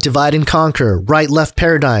talk about divide and conquer, right-left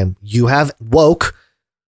paradigm, you have woke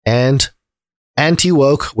and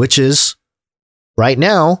anti-woke, which is, right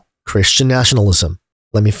now, Christian nationalism.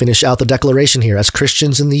 Let me finish out the declaration here. As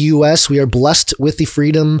Christians in the U.S., we are blessed with the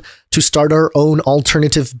freedom to start our own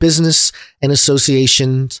alternative business and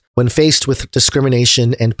associations when faced with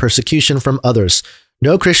discrimination and persecution from others.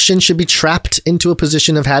 No Christian should be trapped into a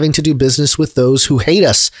position of having to do business with those who hate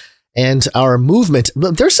us and our movement.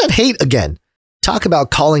 There's that hate again. Talk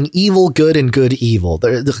about calling evil good and good evil.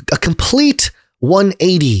 There's a complete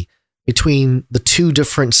 180 between the two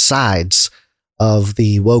different sides of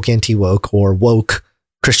the woke anti-woke or woke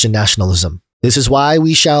Christian nationalism. This is why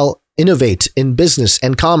we shall innovate in business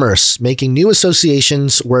and commerce, making new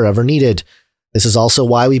associations wherever needed. This is also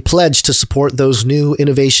why we pledge to support those new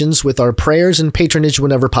innovations with our prayers and patronage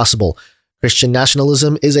whenever possible. Christian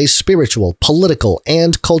nationalism is a spiritual, political,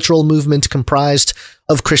 and cultural movement comprised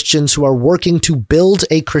of Christians who are working to build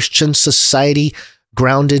a Christian society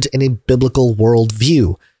grounded in a biblical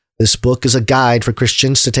worldview. This book is a guide for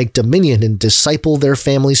Christians to take dominion and disciple their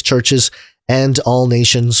families, churches, and all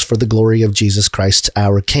nations for the glory of Jesus Christ,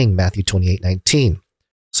 our King, Matthew 28:19.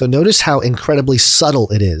 So notice how incredibly subtle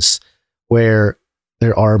it is, where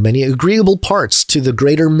there are many agreeable parts to the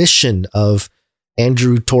greater mission of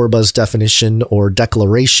Andrew Torba's definition or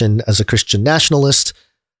declaration as a Christian nationalist,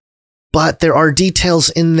 but there are details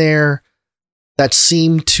in there that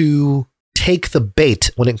seem to take the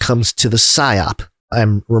bait when it comes to the psyop.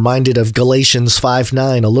 I'm reminded of Galatians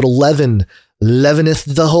 5:9, a little leaven leaveneth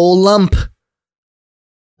the whole lump.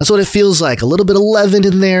 That's what it feels like, a little bit of leaven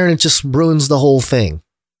in there and it just ruins the whole thing.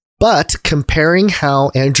 But comparing how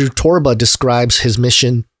Andrew Torba describes his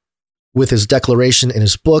mission with his declaration in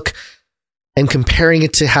his book and comparing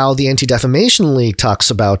it to how the Anti-Defamation League talks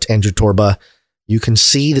about Andrew Torba, you can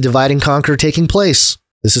see the divide and conquer taking place.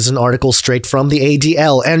 This is an article straight from the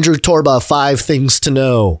ADL. Andrew Torba, 5 things to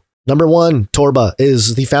know. Number 1, Torba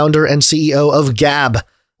is the founder and CEO of Gab,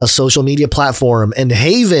 a social media platform and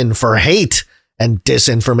haven for hate and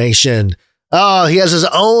disinformation. Oh, he has his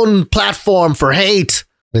own platform for hate.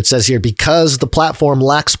 It says here, because the platform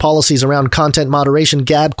lacks policies around content moderation,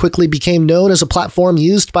 Gab quickly became known as a platform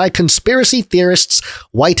used by conspiracy theorists,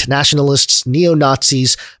 white nationalists,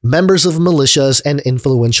 neo-Nazis, members of militias, and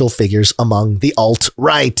influential figures among the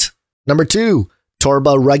alt-right. Number 2,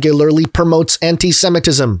 Torba regularly promotes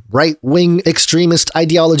anti-Semitism, right-wing extremist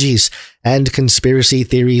ideologies, and conspiracy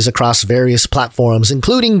theories across various platforms,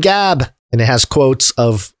 including Gab. And it has quotes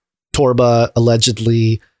of Torba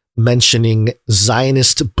allegedly mentioning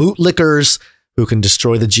Zionist bootlickers who can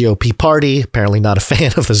destroy the GOP party. Apparently not a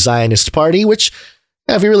fan of the Zionist party, which,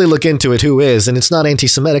 if you really look into it, who is? And it's not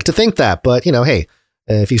anti-Semitic to think that. But, hey,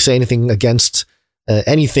 if you say anything against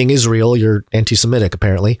anything Israel, you're anti-Semitic,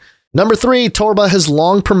 apparently. Number 3, Torba has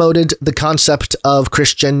long promoted the concept of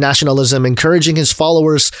Christian nationalism, encouraging his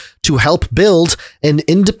followers to help build an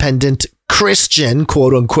independent Christian,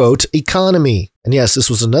 quote unquote, economy. And yes, this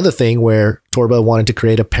was another thing where Torba wanted to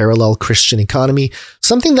create a parallel Christian economy,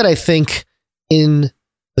 something that I think in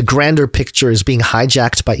the grander picture is being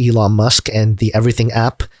hijacked by Elon Musk and the Everything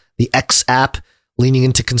app, the X app, leaning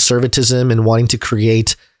into conservatism and wanting to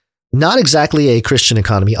create not exactly a Christian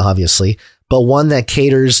economy, obviously, but one that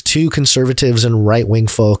caters to conservatives and right-wing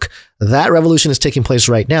folk. That revolution is taking place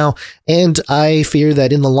right now, and I fear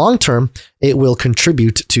that in the long term, it will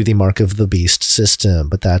contribute to the mark of the beast system,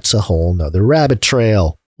 but that's a whole nother rabbit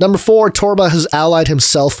trail. Number 4, Torba has allied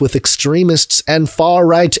himself with extremists and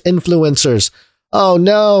far-right influencers. Oh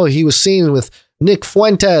no, he was seen with Nick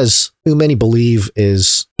Fuentes, who many believe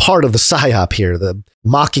is part of the PSYOP here, the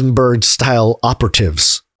Mockingbird-style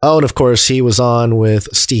operatives. Oh, and of course, he was on with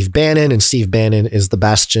Steve Bannon, and Steve Bannon is the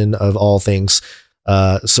bastion of all things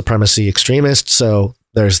supremacy extremist. So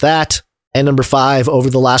there's that. And number 5, over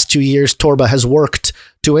the last 2 years, Torba has worked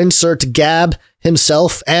to insert Gab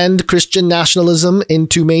himself and Christian nationalism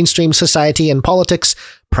into mainstream society and politics,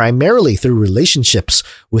 primarily through relationships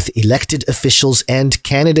with elected officials and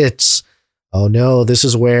candidates. Oh no, this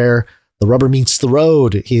is where the rubber meets the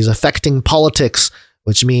road. He's affecting politics,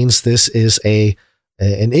 which means this is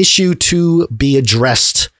an issue to be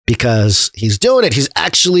addressed because he's doing it. He's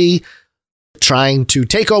actually trying to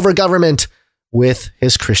take over government with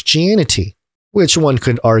his Christianity. which one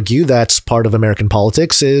could argue that's part of American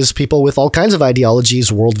politics, is people with all kinds of ideologies,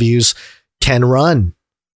 worldviews can run.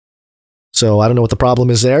 So I don't know what the problem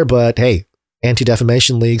is there, but hey,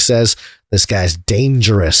 Anti-Defamation League says this guy's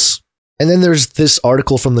dangerous. And then there's this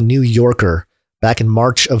article from the New Yorker back in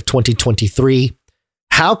March of 2023.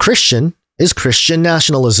 How Christian is Christian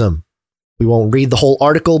nationalism? We won't read the whole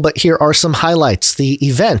article, but here are some highlights. The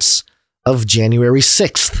events of January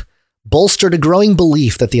 6th bolstered a growing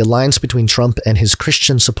belief that the alliance between Trump and his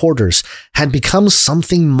Christian supporters had become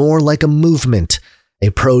something more like a movement, a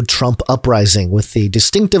pro-Trump uprising with the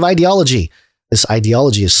distinctive ideology. This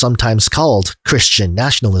ideology is sometimes called Christian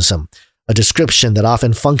nationalism, a description that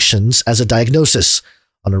often functions as a diagnosis.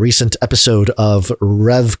 On a recent episode of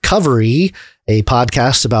Revcovery, a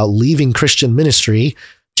podcast about leaving Christian ministry,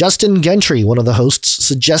 Justin Gentry, one of the hosts,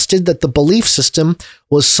 suggested that the belief system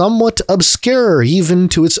was somewhat obscure even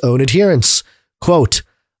to its own adherents. Quote,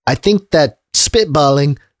 I think that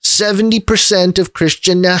spitballing 70% of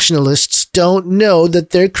Christian nationalists don't know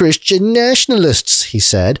that they're Christian nationalists, he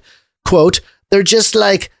said. Quote, they're just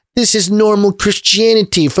like, this is normal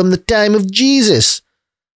Christianity from the time of Jesus.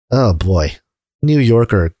 Oh boy, New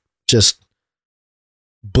Yorker just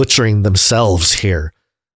butchering themselves here.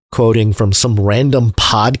 Quoting from some random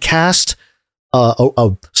podcast, a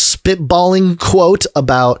spitballing quote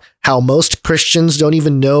about how most Christians don't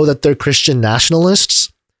even know that they're Christian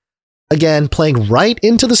nationalists. Again, playing right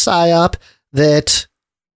into the psyop that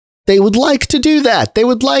they would like to do that. They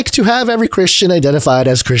would like to have every Christian identified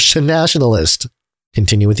as Christian nationalist.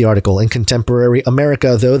 Continue with the article. In contemporary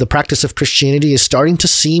America, though, the practice of Christianity is starting to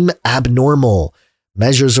seem abnormal.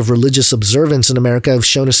 Measures of religious observance in America have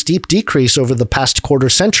shown a steep decrease over the past quarter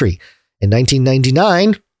century. In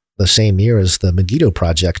 1999, the same year as the Megiddo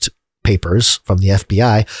Project papers from the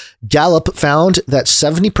FBI, Gallup found that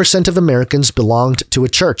 70% of Americans belonged to a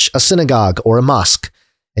church, a synagogue, or a mosque.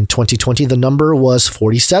 In 2020, the number was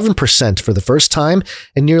 47%. For the first time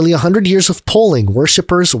in nearly 100 years of polling,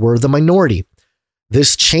 worshipers were the minority.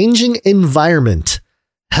 This changing environment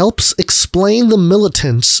helps explain the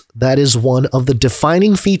militance that is one of the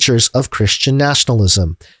defining features of Christian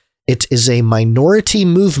nationalism. It is a minority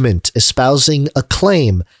movement espousing a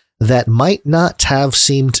claim that might not have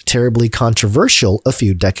seemed terribly controversial a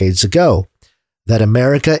few decades ago, that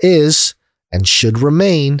America is and should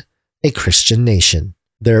remain a Christian nation.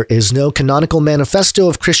 There is no canonical manifesto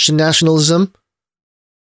of Christian nationalism,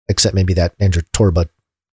 except maybe that Andrew Torba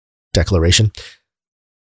declaration,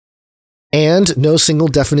 and no single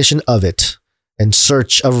definition of it. In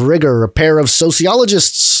search of rigor, a pair of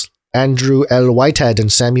sociologists, Andrew L. Whitehead and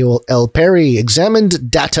Samuel L. Perry, examined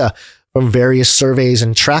data from various surveys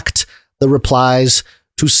and tracked the replies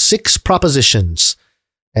to 6 propositions.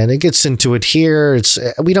 And it gets into it here.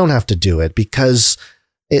 We don't have to do it because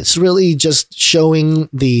it's really just showing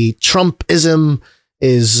the Trumpism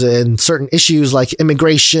is in certain issues like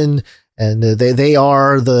immigration, and they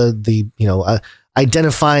are the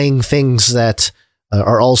identifying things that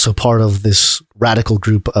are also part of this radical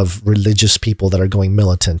group of religious people that are going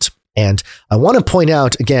militant. And I want to point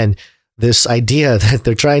out again, this idea that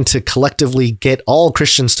they're trying to collectively get all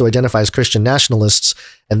Christians to identify as Christian nationalists,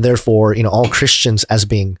 and therefore, all Christians as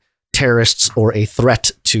being terrorists or a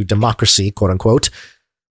threat to democracy, quote unquote.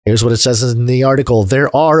 Here's what it says in the article.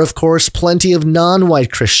 There are, of course, plenty of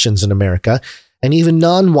non-white Christians in America, and even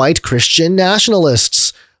non-white Christian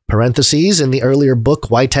nationalists. Parentheses, in the earlier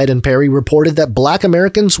book, Whitehead and Perry reported that Black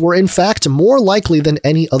Americans were in fact more likely than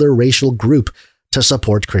any other racial group to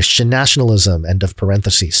support Christian nationalism, end of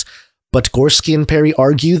parentheses. But Gorski and Perry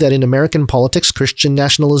argue that in American politics, Christian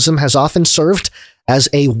nationalism has often served as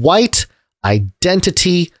a white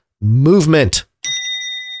identity movement.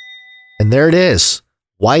 And there it is,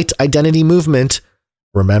 white identity movement.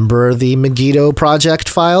 Remember the Megiddo Project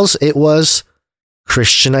files? It was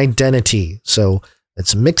Christian identity. So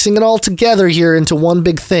it's mixing it all together here into one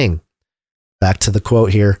big thing. Back to the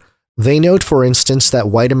quote here. They note, for instance, that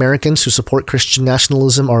white Americans who support Christian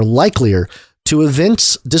nationalism are likelier to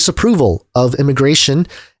evince disapproval of immigration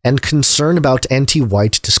and concern about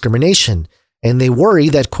anti-white discrimination. And they worry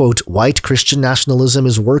that, quote, white Christian nationalism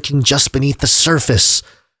is working just beneath the surface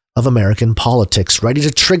of American politics, ready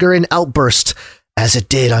to trigger an outburst as it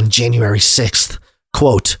did on January 6th.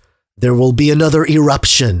 Quote, there will be another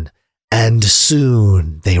eruption. And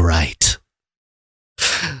soon, they write.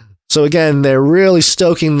 So again, they're really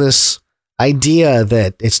stoking this idea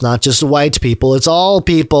that it's not just white people, it's all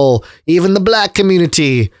people. Even the Black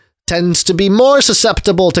community tends to be more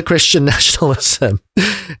susceptible to Christian nationalism.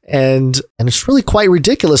 And it's really quite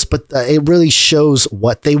ridiculous, but it really shows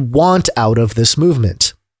what they want out of this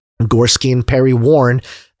movement. Gorski and Perry warn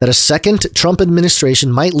that a second Trump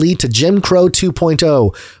administration might lead to Jim Crow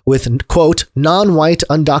 2.0 with, quote, non-white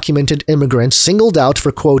undocumented immigrants singled out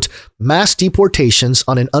for, quote, mass deportations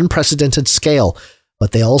on an unprecedented scale.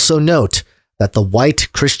 But they also note that the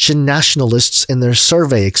white Christian nationalists in their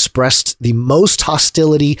survey expressed the most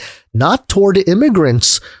hostility not toward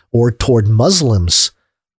immigrants or toward Muslims,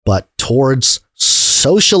 but towards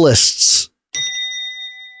socialists.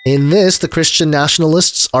 In this, the Christian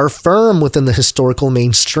nationalists are firm within the historical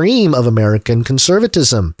mainstream of American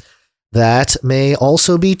conservatism. That may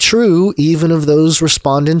also be true even of those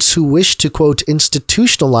respondents who wish to, quote,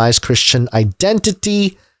 institutionalize Christian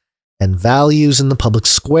identity and values in the public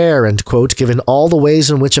square, end quote, given all the ways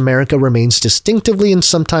in which America remains distinctively and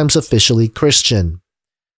sometimes officially Christian.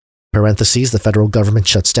 Parentheses, the federal government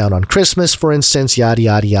shuts down on Christmas, for instance, yada,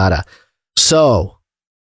 yada, yada. So,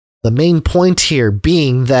 the main point here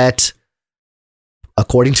being that,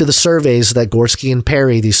 according to the surveys that Gorski and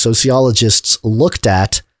Perry, these sociologists, looked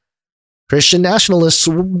at, Christian nationalists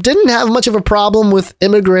didn't have much of a problem with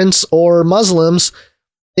immigrants or Muslims.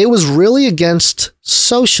 It was really against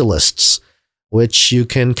socialists, which you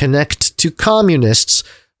can connect to communists,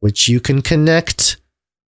 which you can connect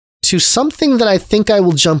to something that I think I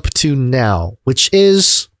will jump to now, which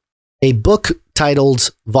is a book titled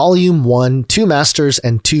Volume 1, Two Masters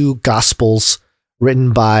and Two Gospels,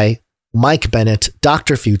 written by Mike Bennett,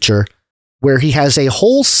 Dr. Future, where he has a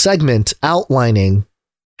whole segment outlining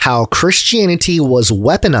how Christianity was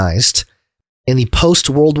weaponized in the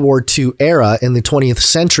post-World War II era in the 20th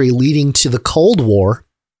century leading to the Cold War,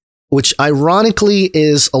 which ironically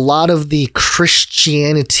is a lot of the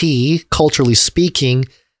Christianity, culturally speaking,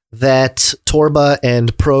 that Torba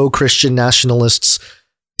and pro-Christian nationalists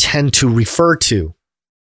tend to refer to.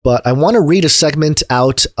 But I want to read a segment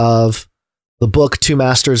out of the book Two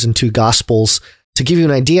Masters and Two Gospels to give you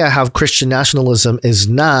an idea how Christian nationalism is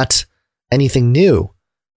not anything new.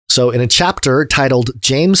 So in a chapter titled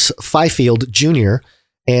James Fifield Jr.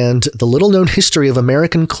 and the little-known history of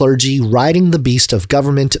American clergy riding the beast of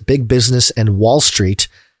government, big business, and Wall Street,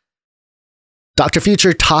 Dr.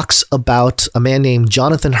 Future talks about a man named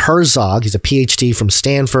Jonathan Herzog. He's a PhD from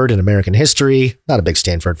Stanford in American history, not a big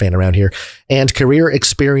Stanford fan around here, and career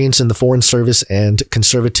experience in the Foreign Service and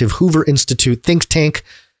conservative Hoover Institute think tank.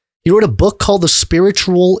 He wrote a book called The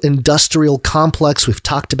Spiritual Industrial Complex. We've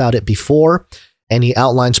talked about it before, and he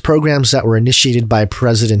outlines programs that were initiated by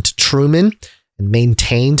President Truman and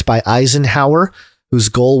maintained by Eisenhower, whose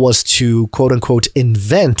goal was to, quote unquote,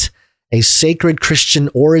 invent a sacred Christian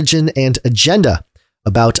origin and agenda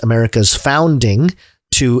about America's founding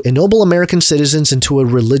to ennoble American citizens into a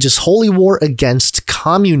religious holy war against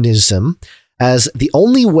communism as the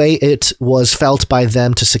only way it was felt by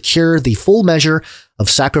them to secure the full measure of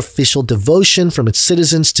sacrificial devotion from its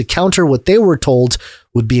citizens to counter what they were told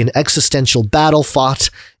would be an existential battle fought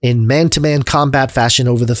in man-to-man combat fashion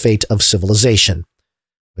over the fate of civilization,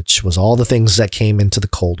 which was all the things that came into the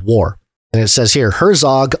Cold War. And it says here,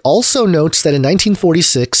 Herzog also notes that in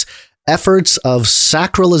 1946, efforts of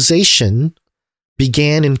sacralization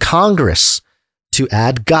began in Congress to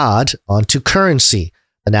add God onto currency,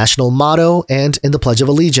 the national motto, and in the Pledge of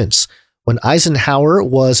Allegiance. When Eisenhower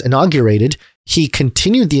was inaugurated, he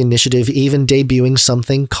continued the initiative, even debuting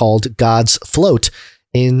something called God's Float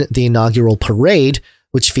in the inaugural parade,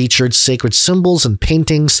 which featured sacred symbols and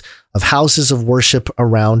paintings of houses of worship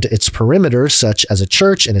around its perimeter, such as a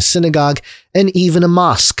church and a synagogue, and even a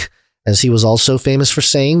mosque, as he was also famous for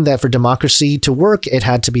saying that for democracy to work, it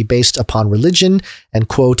had to be based upon religion, and,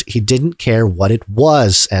 quote, he didn't care what it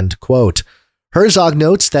was, end quote. Herzog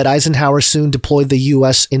notes that Eisenhower soon deployed the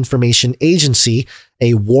U.S. Information Agency,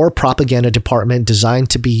 a war propaganda department designed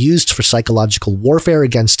to be used for psychological warfare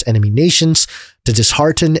against enemy nations to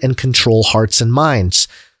dishearten and control hearts and minds,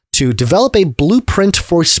 to develop a blueprint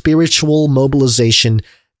for spiritual mobilization,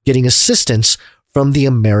 getting assistance from the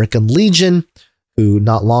American Legion, who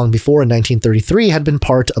not long before in 1933 had been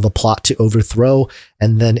part of a plot to overthrow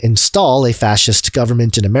and then install a fascist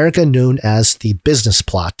government in America known as the Business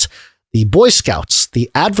Plot. The Boy Scouts,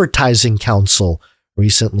 the Advertising Council,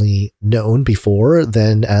 recently known before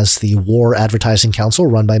then as the War Advertising Council,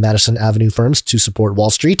 run by Madison Avenue firms to support Wall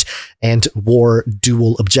Street and war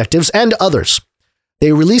dual objectives, and others.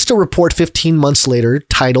 They released a report 15 months later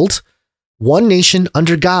titled One Nation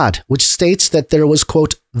Under God, which states that there was,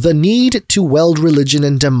 quote, the need to weld religion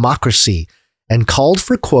and democracy, and called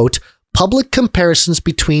for, quote, public comparisons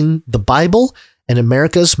between the Bible and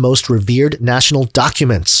America's most revered national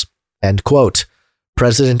documents, end quote.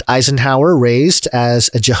 President Eisenhower, raised as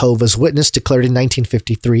a Jehovah's Witness, declared in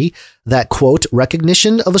 1953 that, quote,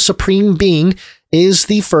 recognition of a supreme being is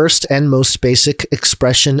the first and most basic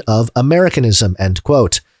expression of Americanism, end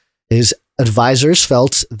quote. His advisors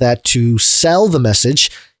felt that to sell the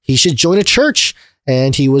message, he should join a church,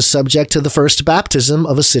 and he was subject to the first baptism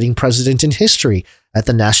of a sitting president in history at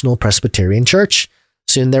the National Presbyterian Church.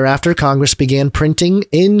 Soon thereafter, Congress began printing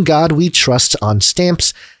 "In God We Trust" on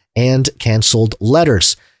stamps and canceled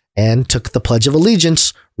letters, and took the Pledge of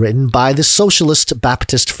Allegiance written by the socialist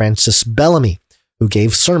Baptist Francis Bellamy, who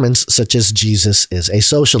gave sermons such as "Jesus is a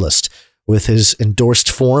Socialist," with his endorsed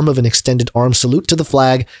form of an extended arm salute to the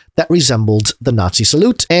flag that resembled the Nazi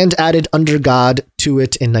salute, and added "Under God" to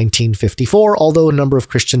it in 1954, although a number of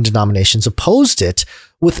Christian denominations opposed it,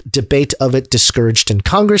 with debate of it discouraged in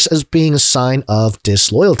Congress as being a sign of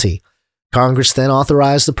disloyalty. Congress then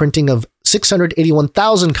authorized the printing of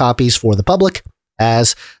 681,000 copies for the public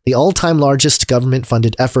as the all-time largest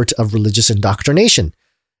government-funded effort of religious indoctrination.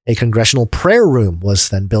 A congressional prayer room was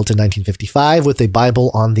then built in 1955 with a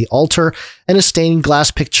Bible on the altar and a stained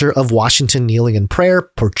glass picture of Washington kneeling in prayer,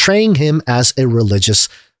 portraying him as a religious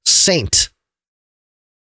saint.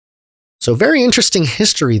 So very interesting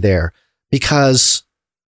history there, because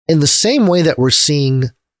in the same way that we're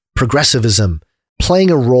seeing progressivism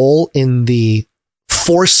playing a role in the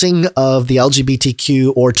forcing of the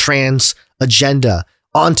LGBTQ or trans agenda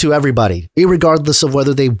onto everybody, irregardless of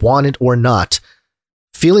whether they want it or not,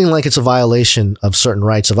 feeling like it's a violation of certain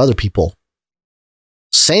rights of other people.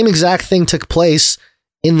 Same exact thing took place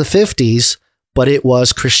in the 50s, but it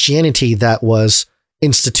was Christianity that was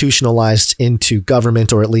institutionalized into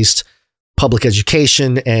government, or at least public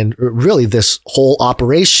education, and really this whole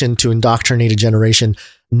operation to indoctrinate a generation,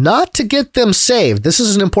 not to get them saved. This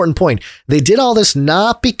is an important point. They did all this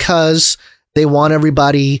not because they want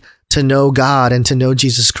everybody to know God and to know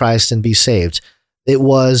Jesus Christ and be saved. It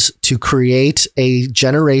was to create a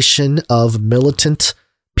generation of militant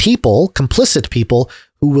people, complicit people,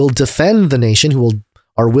 who will defend the nation,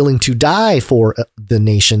 are willing to die for the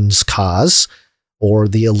nation's cause, or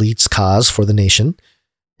the elite's cause for the nation.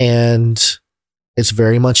 And it's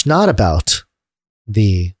very much not about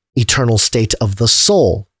the eternal state of the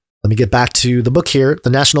soul. Let me get back to the book here. The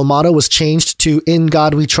national motto was changed to "In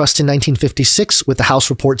God We Trust" in 1956, with the House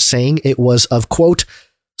report saying it was of, quote,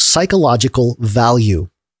 psychological value.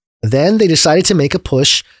 Then they decided to make a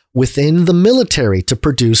push within the military to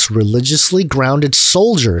produce religiously grounded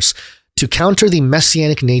soldiers to counter the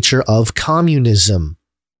messianic nature of communism.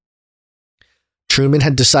 Truman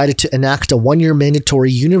had decided to enact a 1-year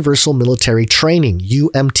mandatory universal military training,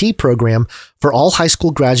 UMT program, for all high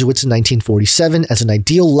school graduates in 1947 as an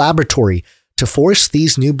ideal laboratory to force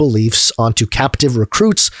these new beliefs onto captive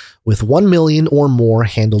recruits, with 1 million or more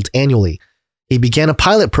handled annually. He began a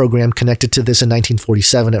pilot program connected to this in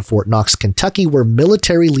 1947 at Fort Knox, Kentucky, where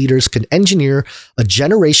military leaders could engineer a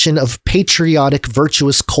generation of patriotic,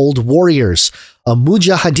 virtuous, cold warriors, a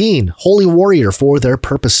mujahideen, holy warrior for their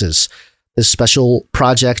purposes. This special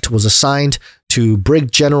project was assigned to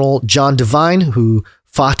Brig General John Devine, who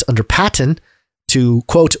fought under Patton, to,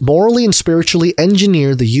 quote, morally and spiritually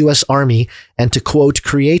engineer the U.S. Army and to, quote,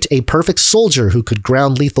 create a perfect soldier who could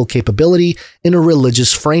ground lethal capability in a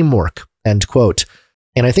religious framework, end quote.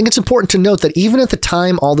 And I think it's important to note that even at the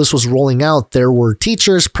time all this was rolling out, there were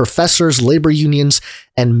teachers, professors, labor unions,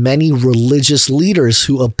 and many religious leaders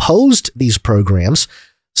who opposed these programs,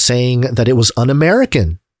 saying that it was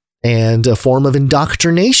un-American and a form of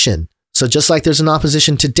indoctrination. So just like there's an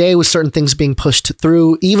opposition today with certain things being pushed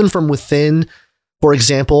through, even from within, for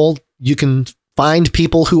example, you can find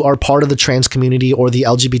people who are part of the trans community or the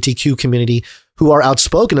LGBTQ community who are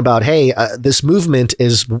outspoken about, hey, this movement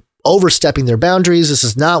is overstepping their boundaries. This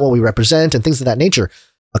is not what we represent, and things of that nature.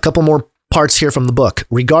 A couple more parts here from the book.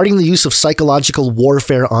 Regarding the use of psychological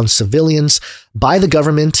warfare on civilians by the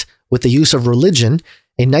government with the use of religion,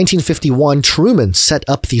 in 1951, Truman set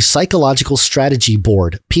up the Psychological Strategy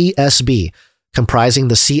Board, PSB, comprising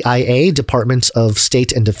the CIA, Departments of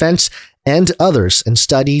State and Defense, and others, and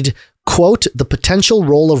studied, quote, the potential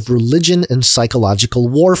role of religion in psychological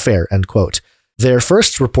warfare, end quote. Their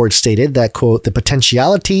first report stated that, quote, the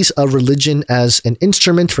potentialities of religion as an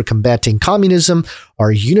instrument for combating communism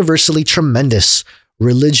are universally tremendous.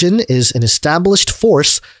 Religion is an established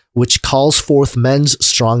force which calls forth men's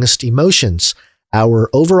strongest emotions. Our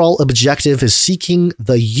overall objective is seeking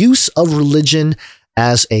the use of religion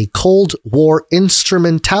as a Cold War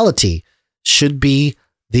instrumentality should be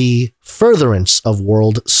the furtherance of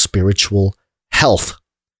world spiritual health,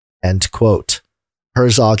 end quote.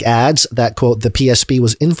 Herzog adds that, quote, the PSB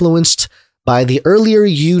was influenced by the earlier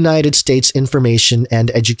United States Information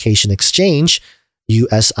and Education Exchange,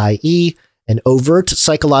 USIE, an overt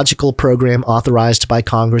psychological program authorized by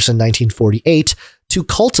Congress in 1948 to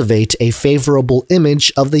cultivate a favorable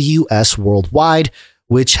image of the U.S. worldwide,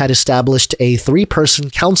 which had established a 3-person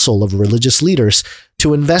council of religious leaders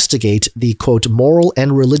to investigate the, quote, moral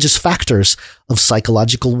and religious factors of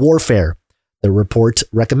psychological warfare. The report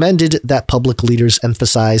recommended that public leaders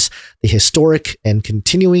emphasize the historic and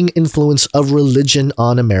continuing influence of religion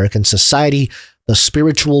on American society, the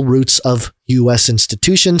spiritual roots of U.S.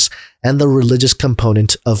 institutions, and the religious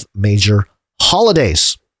component of major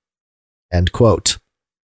holidays. End quote.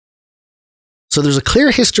 So there's a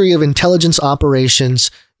clear history of intelligence operations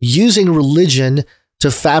using religion to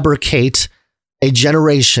fabricate a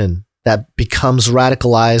generation that becomes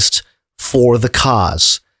radicalized for the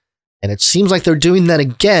cause. And it seems like they're doing that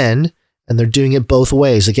again, and they're doing it both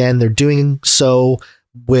ways. Again, they're doing so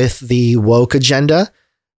with the woke agenda.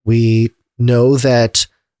 We know that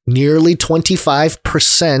nearly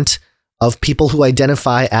 25% of people who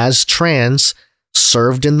identify as trans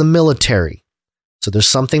served in the military. So there's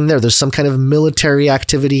something there. There's some kind of military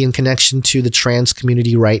activity in connection to the trans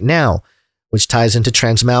community right now, which ties into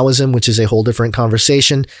trans-Maoism, which is a whole different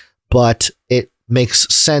conversation. But it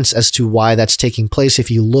makes sense as to why that's taking place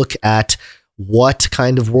if you look at what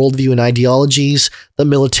kind of worldview and ideologies the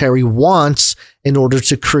military wants in order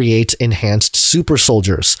to create enhanced super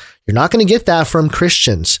soldiers. You're not going to get that from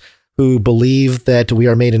Christians who believe that we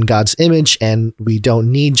are made in God's image and we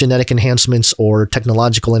don't need genetic enhancements or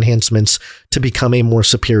technological enhancements to become a more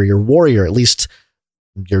superior warrior. At least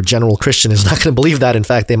your general Christian is not going to believe that. In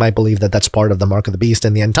fact, they might believe that that's part of the mark of the beast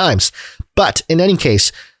in the end times. But in any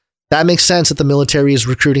case, that makes sense that the military is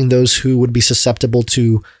recruiting those who would be susceptible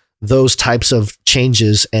to those types of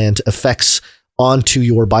changes and effects onto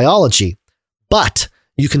your biology. But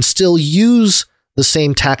you can still use the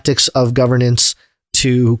same tactics of governance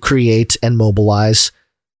to create and mobilize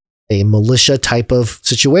a militia type of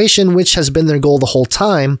situation, which has been their goal the whole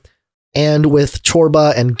time. And with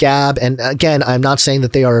Chorba and Gab, and again, I'm not saying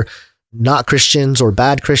that they are not Christians or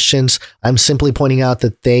bad Christians. I'm simply pointing out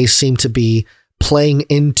that they seem to be playing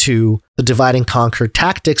into the divide and conquer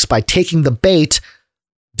tactics by taking the bait,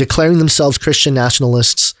 declaring themselves Christian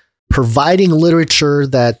nationalists, providing literature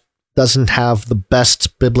that doesn't have the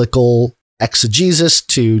best biblical exegesis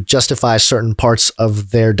to justify certain parts of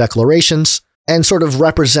their declarations, and sort of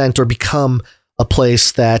represent or become a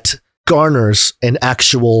place that garners an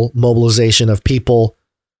actual mobilization of people,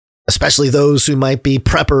 especially those who might be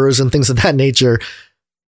preppers and things of that nature.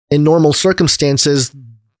 In normal circumstances,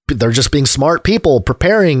 they're just being smart people,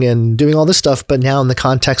 preparing and doing all this stuff. But now in the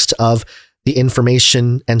context of the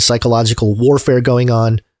information and psychological warfare going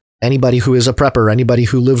on, anybody who is a prepper, anybody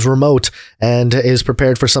who lives remote and is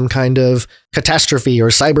prepared for some kind of catastrophe or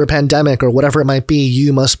cyber pandemic or whatever it might be,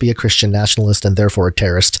 you must be a Christian nationalist and therefore a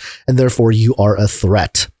terrorist, and therefore you are a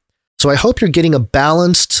threat. So I hope you're getting a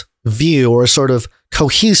balanced view or a sort of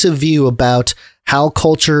cohesive view about how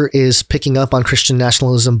culture is picking up on Christian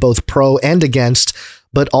nationalism, both pro and against,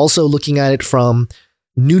 but also looking at it from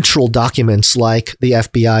neutral documents like the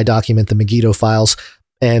FBI document, the Megiddo Files,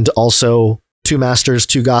 and also Two Masters,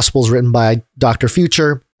 Two Gospels, written by Dr.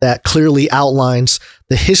 Future, that clearly outlines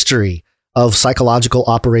the history of psychological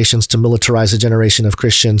operations to militarize a generation of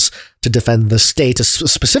Christians to defend the state,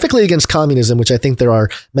 specifically against communism, which I think there are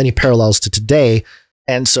many parallels to today.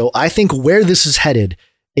 And so I think where this is headed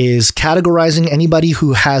is categorizing anybody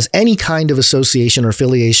who has any kind of association or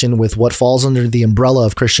affiliation with what falls under the umbrella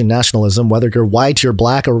of Christian nationalism, whether you're white, you're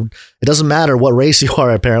black, or it doesn't matter what race you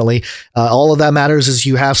are, apparently. All of that matters is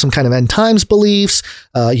you have some kind of end times beliefs.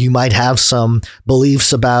 You might have some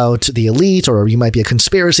beliefs about the elite, or you might be a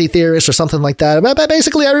conspiracy theorist or something like that. But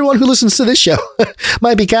basically, everyone who listens to this show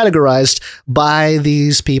might be categorized by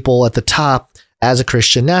these people at the top as a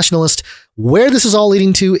Christian nationalist. Where this is all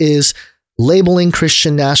leading to is labeling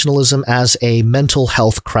Christian nationalism as a mental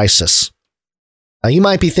health crisis. Now, you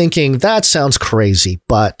might be thinking, that sounds crazy,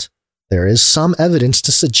 but there is some evidence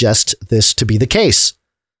to suggest this to be the case.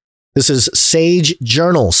 This is Sage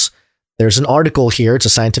Journals. There's an article here, it's a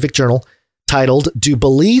scientific journal, titled, "Do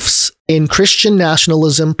Beliefs in Christian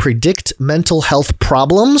Nationalism Predict Mental Health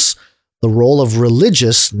Problems? The Role of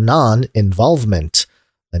Religious Non-Involvement."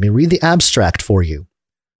 Let me read the abstract for you.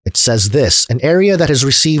 It says this: an area that has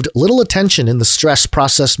received little attention in the stress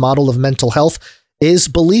process model of mental health is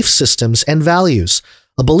belief systems and values.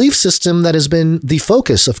 A belief system that has been the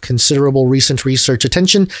focus of considerable recent research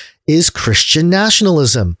attention is Christian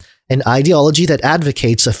nationalism, an ideology that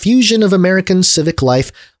advocates a fusion of American civic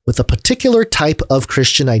life with a particular type of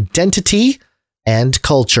Christian identity and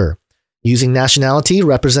culture. Using nationality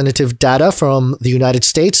representative data from the United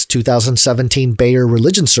States 2017 Bayer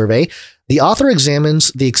Religion Survey, the author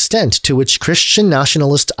examines the extent to which Christian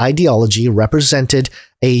nationalist ideology represented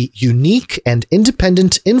a unique and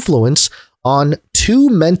independent influence on two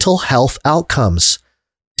mental health outcomes: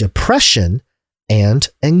 depression and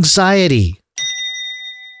anxiety.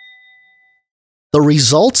 The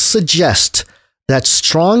results suggest that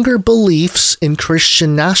stronger beliefs in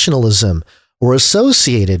Christian nationalism were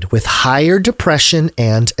associated with higher depression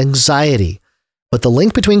and anxiety. But the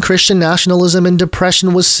link between Christian nationalism and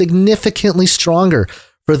depression was significantly stronger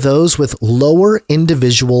for those with lower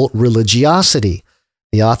individual religiosity.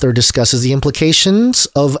 The author discusses the implications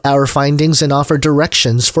of our findings and offers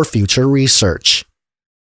directions for future research.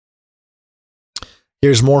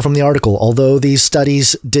 Here's more from the article. Although these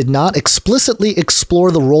studies did not explicitly explore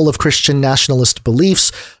the role of Christian nationalist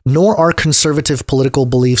beliefs, nor are conservative political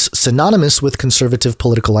beliefs synonymous with conservative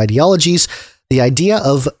political ideologies, the idea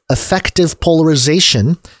of effective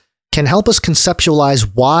polarization can help us conceptualize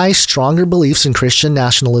why stronger beliefs in Christian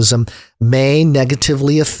nationalism may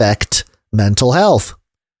negatively affect mental health.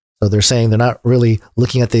 So they're saying they're not really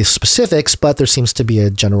looking at the specifics, but there seems to be a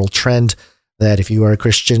general trend that if you are a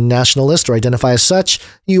Christian nationalist or identify as such,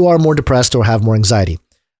 you are more depressed or have more anxiety.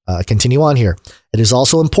 Continue on here. It is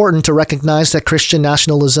also important to recognize that Christian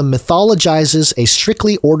nationalism mythologizes a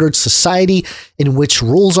strictly ordered society in which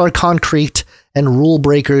rules are concrete and rule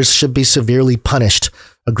breakers should be severely punished.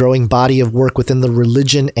 A growing body of work within the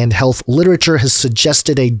religion and health literature has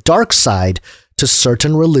suggested a dark side to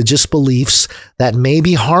certain religious beliefs that may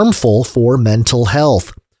be harmful for mental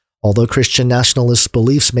health. Although Christian nationalist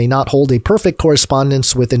beliefs may not hold a perfect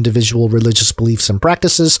correspondence with individual religious beliefs and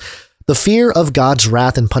practices, the fear of God's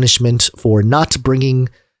wrath and punishment for not bringing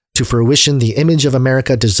to fruition the image of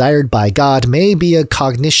America desired by God may be a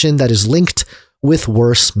cognition that is linked with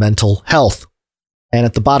worse mental health. And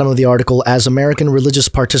at the bottom of the article, as American religious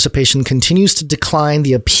participation continues to decline,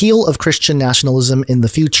 the appeal of Christian nationalism in the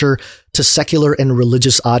future to secular and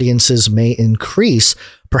religious audiences may increase,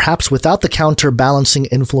 perhaps without the counterbalancing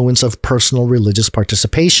influence of personal religious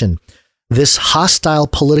participation. This hostile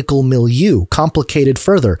political milieu, complicated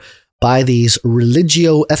further by these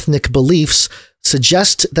religio-ethnic beliefs,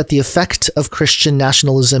 suggests that the effect of Christian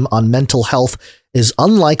nationalism on mental health is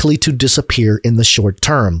unlikely to disappear in the short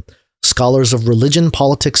term. Scholars of religion,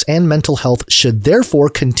 politics, and mental health should therefore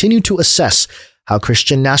continue to assess how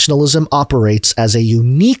Christian nationalism operates as a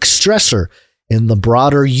unique stressor in the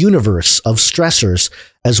broader universe of stressors,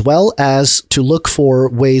 as well as to look for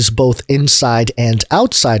ways both inside and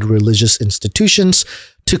outside religious institutions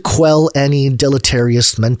to quell any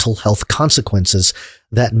deleterious mental health consequences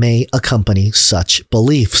that may accompany such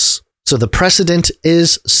beliefs. So the precedent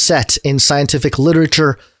is set in scientific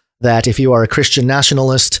literature that if you are a Christian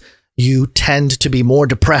nationalist, you tend to be more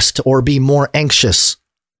depressed or be more anxious.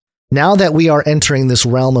 Now that we are entering this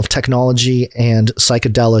realm of technology and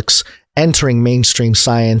psychedelics, entering mainstream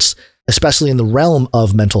science, especially in the realm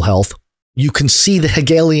of mental health, you can see the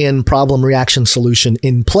Hegelian problem reaction solution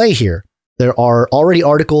in play here. There are already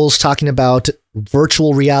articles talking about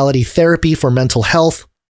virtual reality therapy for mental health.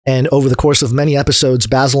 And over the course of many episodes,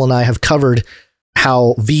 Basil and I have covered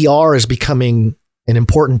how VR is becoming an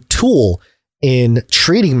important tool in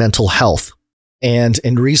treating mental health. And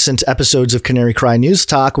in recent episodes of Canary Cry News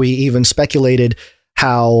Talk, we even speculated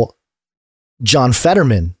how John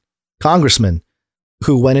Fetterman, congressman,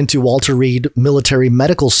 who went into Walter Reed Military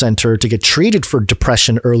Medical Center to get treated for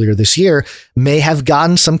depression earlier this year, may have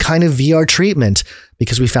gotten some kind of VR treatment,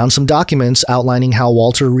 because we found some documents outlining how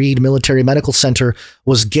Walter Reed Military Medical Center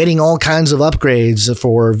was getting all kinds of upgrades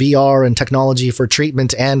for VR and technology for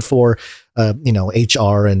treatment and for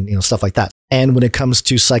HR and stuff like that. And when it comes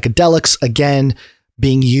to psychedelics, again,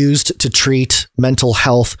 being used to treat mental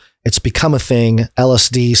health, it's become a thing.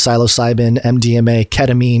 LSD, psilocybin, MDMA,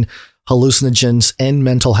 ketamine, hallucinogens in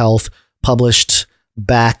mental health, published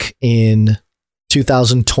back in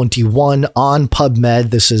 2021 on PubMed.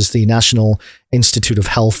 This is the National Institute of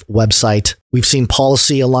Health website. We've seen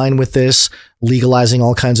policy align with this, legalizing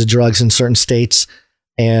all kinds of drugs in certain states.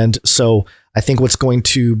 And so I think what's going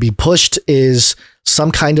to be pushed is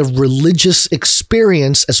some kind of religious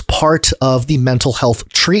experience as part of the mental health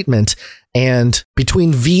treatment. And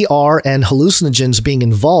between VR and hallucinogens being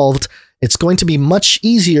involved, it's going to be much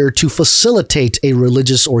easier to facilitate a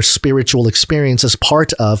religious or spiritual experience as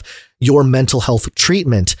part of your mental health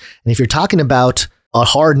treatment. And if you're talking about a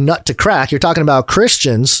hard nut to crack, you're talking about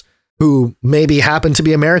Christians who maybe happen to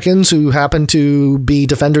be Americans, who happen to be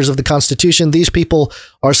defenders of the Constitution. These people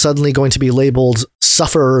are suddenly going to be labeled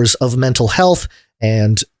sufferers of mental health,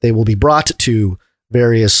 and they will be brought to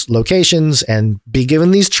various locations and be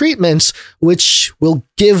given these treatments, which will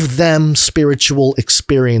give them spiritual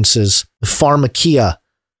experiences, pharmakia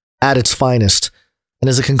at its finest. And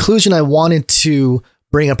as a conclusion, I wanted to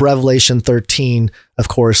bring up Revelation 13. Of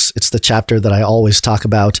course, it's the chapter that I always talk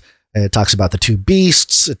about. It talks about the two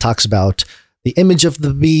beasts. It talks about the image of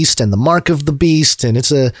the beast and the mark of the beast. And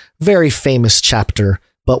it's a very famous chapter.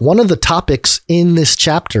 But one of the topics in this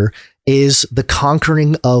chapter is the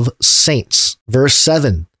conquering of saints. Verse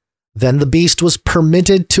 7, then the beast was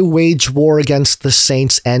permitted to wage war against the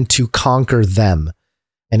saints and to conquer them.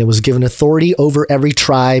 And it was given authority over every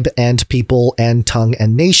tribe and people and tongue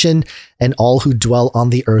and nation, and all who dwell on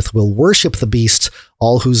the earth will worship the beast,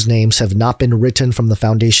 all whose names have not been written from the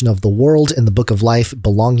foundation of the world in the book of life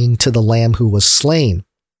belonging to the Lamb who was slain.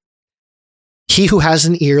 He who has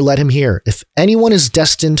an ear, let him hear. If anyone is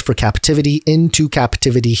destined for captivity, into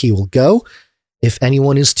captivity he will go. If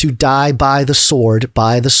anyone is to die by the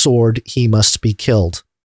sword he must be killed.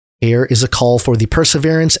 Here is a call for the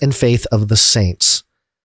perseverance and faith of the saints.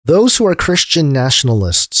 Those who are Christian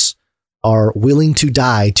nationalists are willing to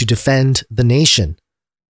die to defend the nation.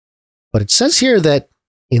 But it says here that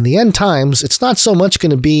in the end times, it's not so much going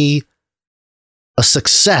to be a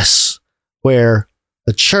success where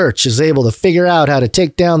the church is able to figure out how to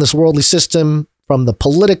take down this worldly system from the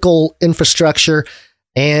political infrastructure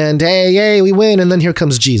and hey, we win, and then here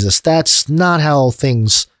comes Jesus. That's not how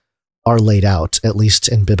things are laid out, at least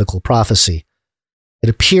in biblical prophecy. It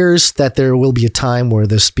appears that there will be a time where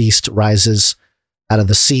this beast rises out of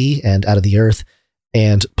the sea and out of the earth,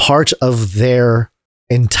 and part of their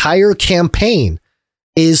entire campaign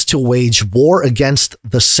is to wage war against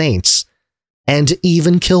the saints and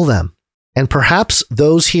even kill them. And perhaps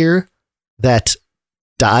those here that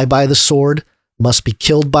die by the sword, must be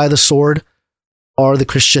killed by the sword, are the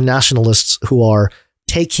Christian nationalists who are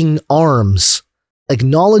taking arms,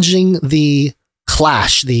 acknowledging the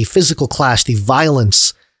clash, the physical clash, the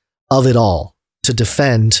violence of it all to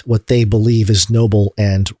defend what they believe is noble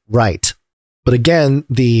and right. But again,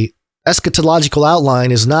 the eschatological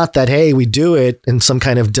outline is not that, hey, we do it in some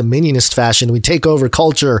kind of dominionist fashion. We take over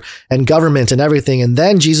culture and government and everything, and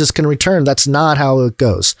then Jesus can return. That's not how it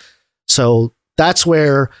goes. So that's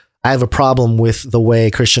where I have a problem with the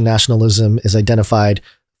way Christian nationalism is identified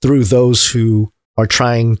through those who are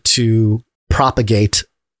trying to propagate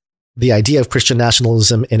the idea of Christian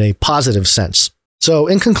nationalism in a positive sense. So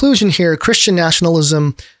in conclusion here, Christian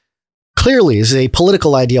nationalism clearly is a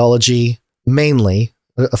political ideology mainly.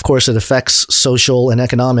 Of course, it affects social and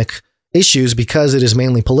economic issues because it is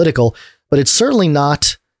mainly political, but it's certainly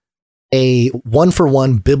not a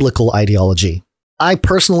one-for-one biblical ideology. I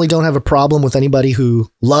personally don't have a problem with anybody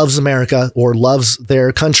who loves America or loves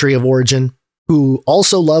their country of origin, who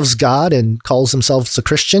also loves God and calls themselves a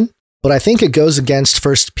Christian. But I think it goes against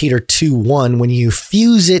 1 Peter 2:1 when you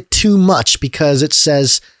fuse it too much, because it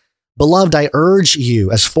says, "Beloved, I urge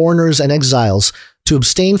you as foreigners and exiles to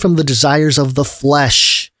abstain from the desires of the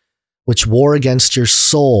flesh, which war against your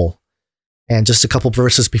soul." And just a couple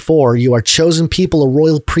verses before, "You are chosen people, a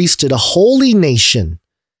royal priesthood, a holy nation,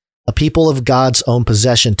 a people of God's own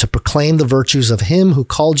possession, to proclaim the virtues of him who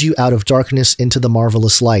called you out of darkness into the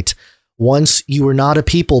marvelous light. Once you were not a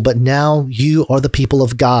people, but now you are the people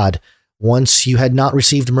of God. Once you had not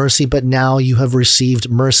received mercy, but now you have received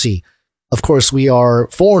mercy." Of course, we are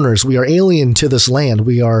foreigners. We are alien to this land.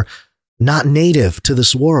 We are not native to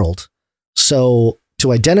this world. So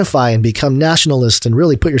to identify and become nationalist and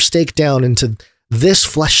really put your stake down into this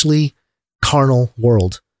fleshly, carnal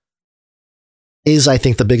world is, I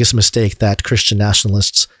think, the biggest mistake that Christian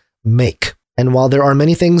nationalists make. And while there are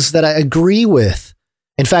many things that I agree with,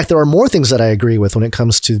 in fact, there are more things that I agree with when it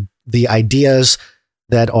comes to the ideas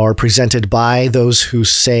that are presented by those who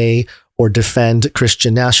say or defend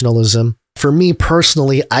Christian nationalism. For me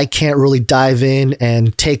personally, I can't really dive in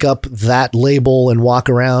and take up that label and walk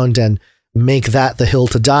around and make that the hill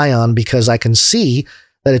to die on, because I can see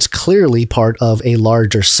that it's clearly part of a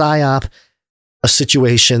larger psyop, a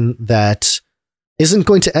situation that isn't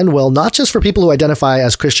going to end well, not just for people who identify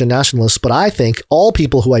as Christian nationalists, but I think all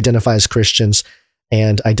people who identify as Christians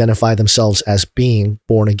and identify themselves as being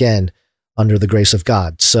born again under the grace of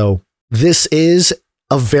God. So this is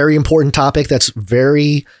a very important topic that's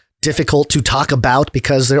very difficult to talk about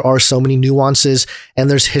because there are so many nuances, and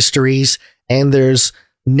there's histories, and there's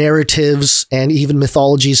narratives and even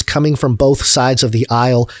mythologies coming from both sides of the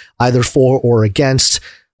aisle, either for or against.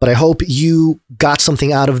 But I hope you got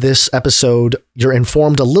something out of this episode. You're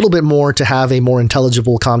informed a little bit more to have a more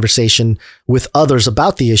intelligible conversation with others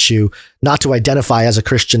about the issue, not to identify as a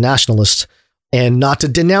Christian nationalist and not to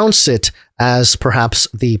denounce it as perhaps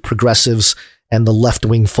the progressives and the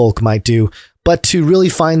left-wing folk might do, but to really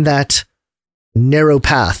find that narrow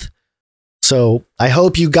path. So I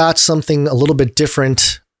hope you got something a little bit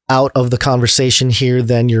different out of the conversation here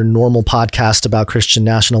than your normal podcast about Christian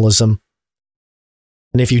nationalism.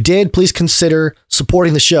 And if you did, please consider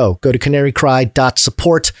supporting the show. Go to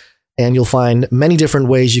canarycry.support and you'll find many different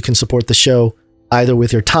ways you can support the show, either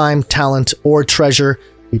with your time, talent, or treasure.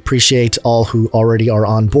 We appreciate all who already are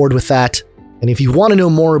on board with that. And if you want to know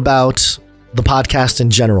more about the podcast in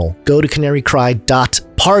general, go to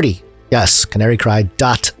canarycry.party. Yes,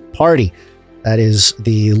 canarycry.party. That is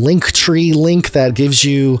the Linktree link that gives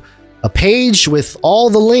you a page with all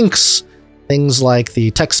the links. Things like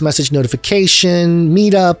the text message notification,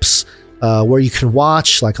 meetups, where you can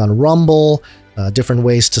watch, like on Rumble, different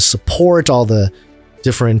ways to support all the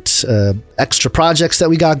different extra projects that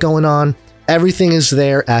we got going on. Everything is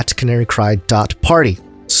there at canarycry.party.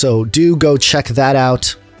 So do go check that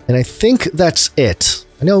out. And I think that's it.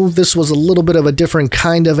 I know this was a little bit of a different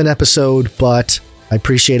kind of an episode, but I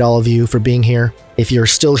appreciate all of you for being here. If you're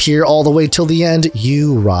still here all the way till the end,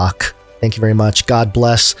 you rock. Thank you very much. God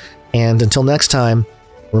bless. And until next time,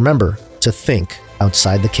 remember to think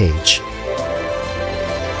outside the cage.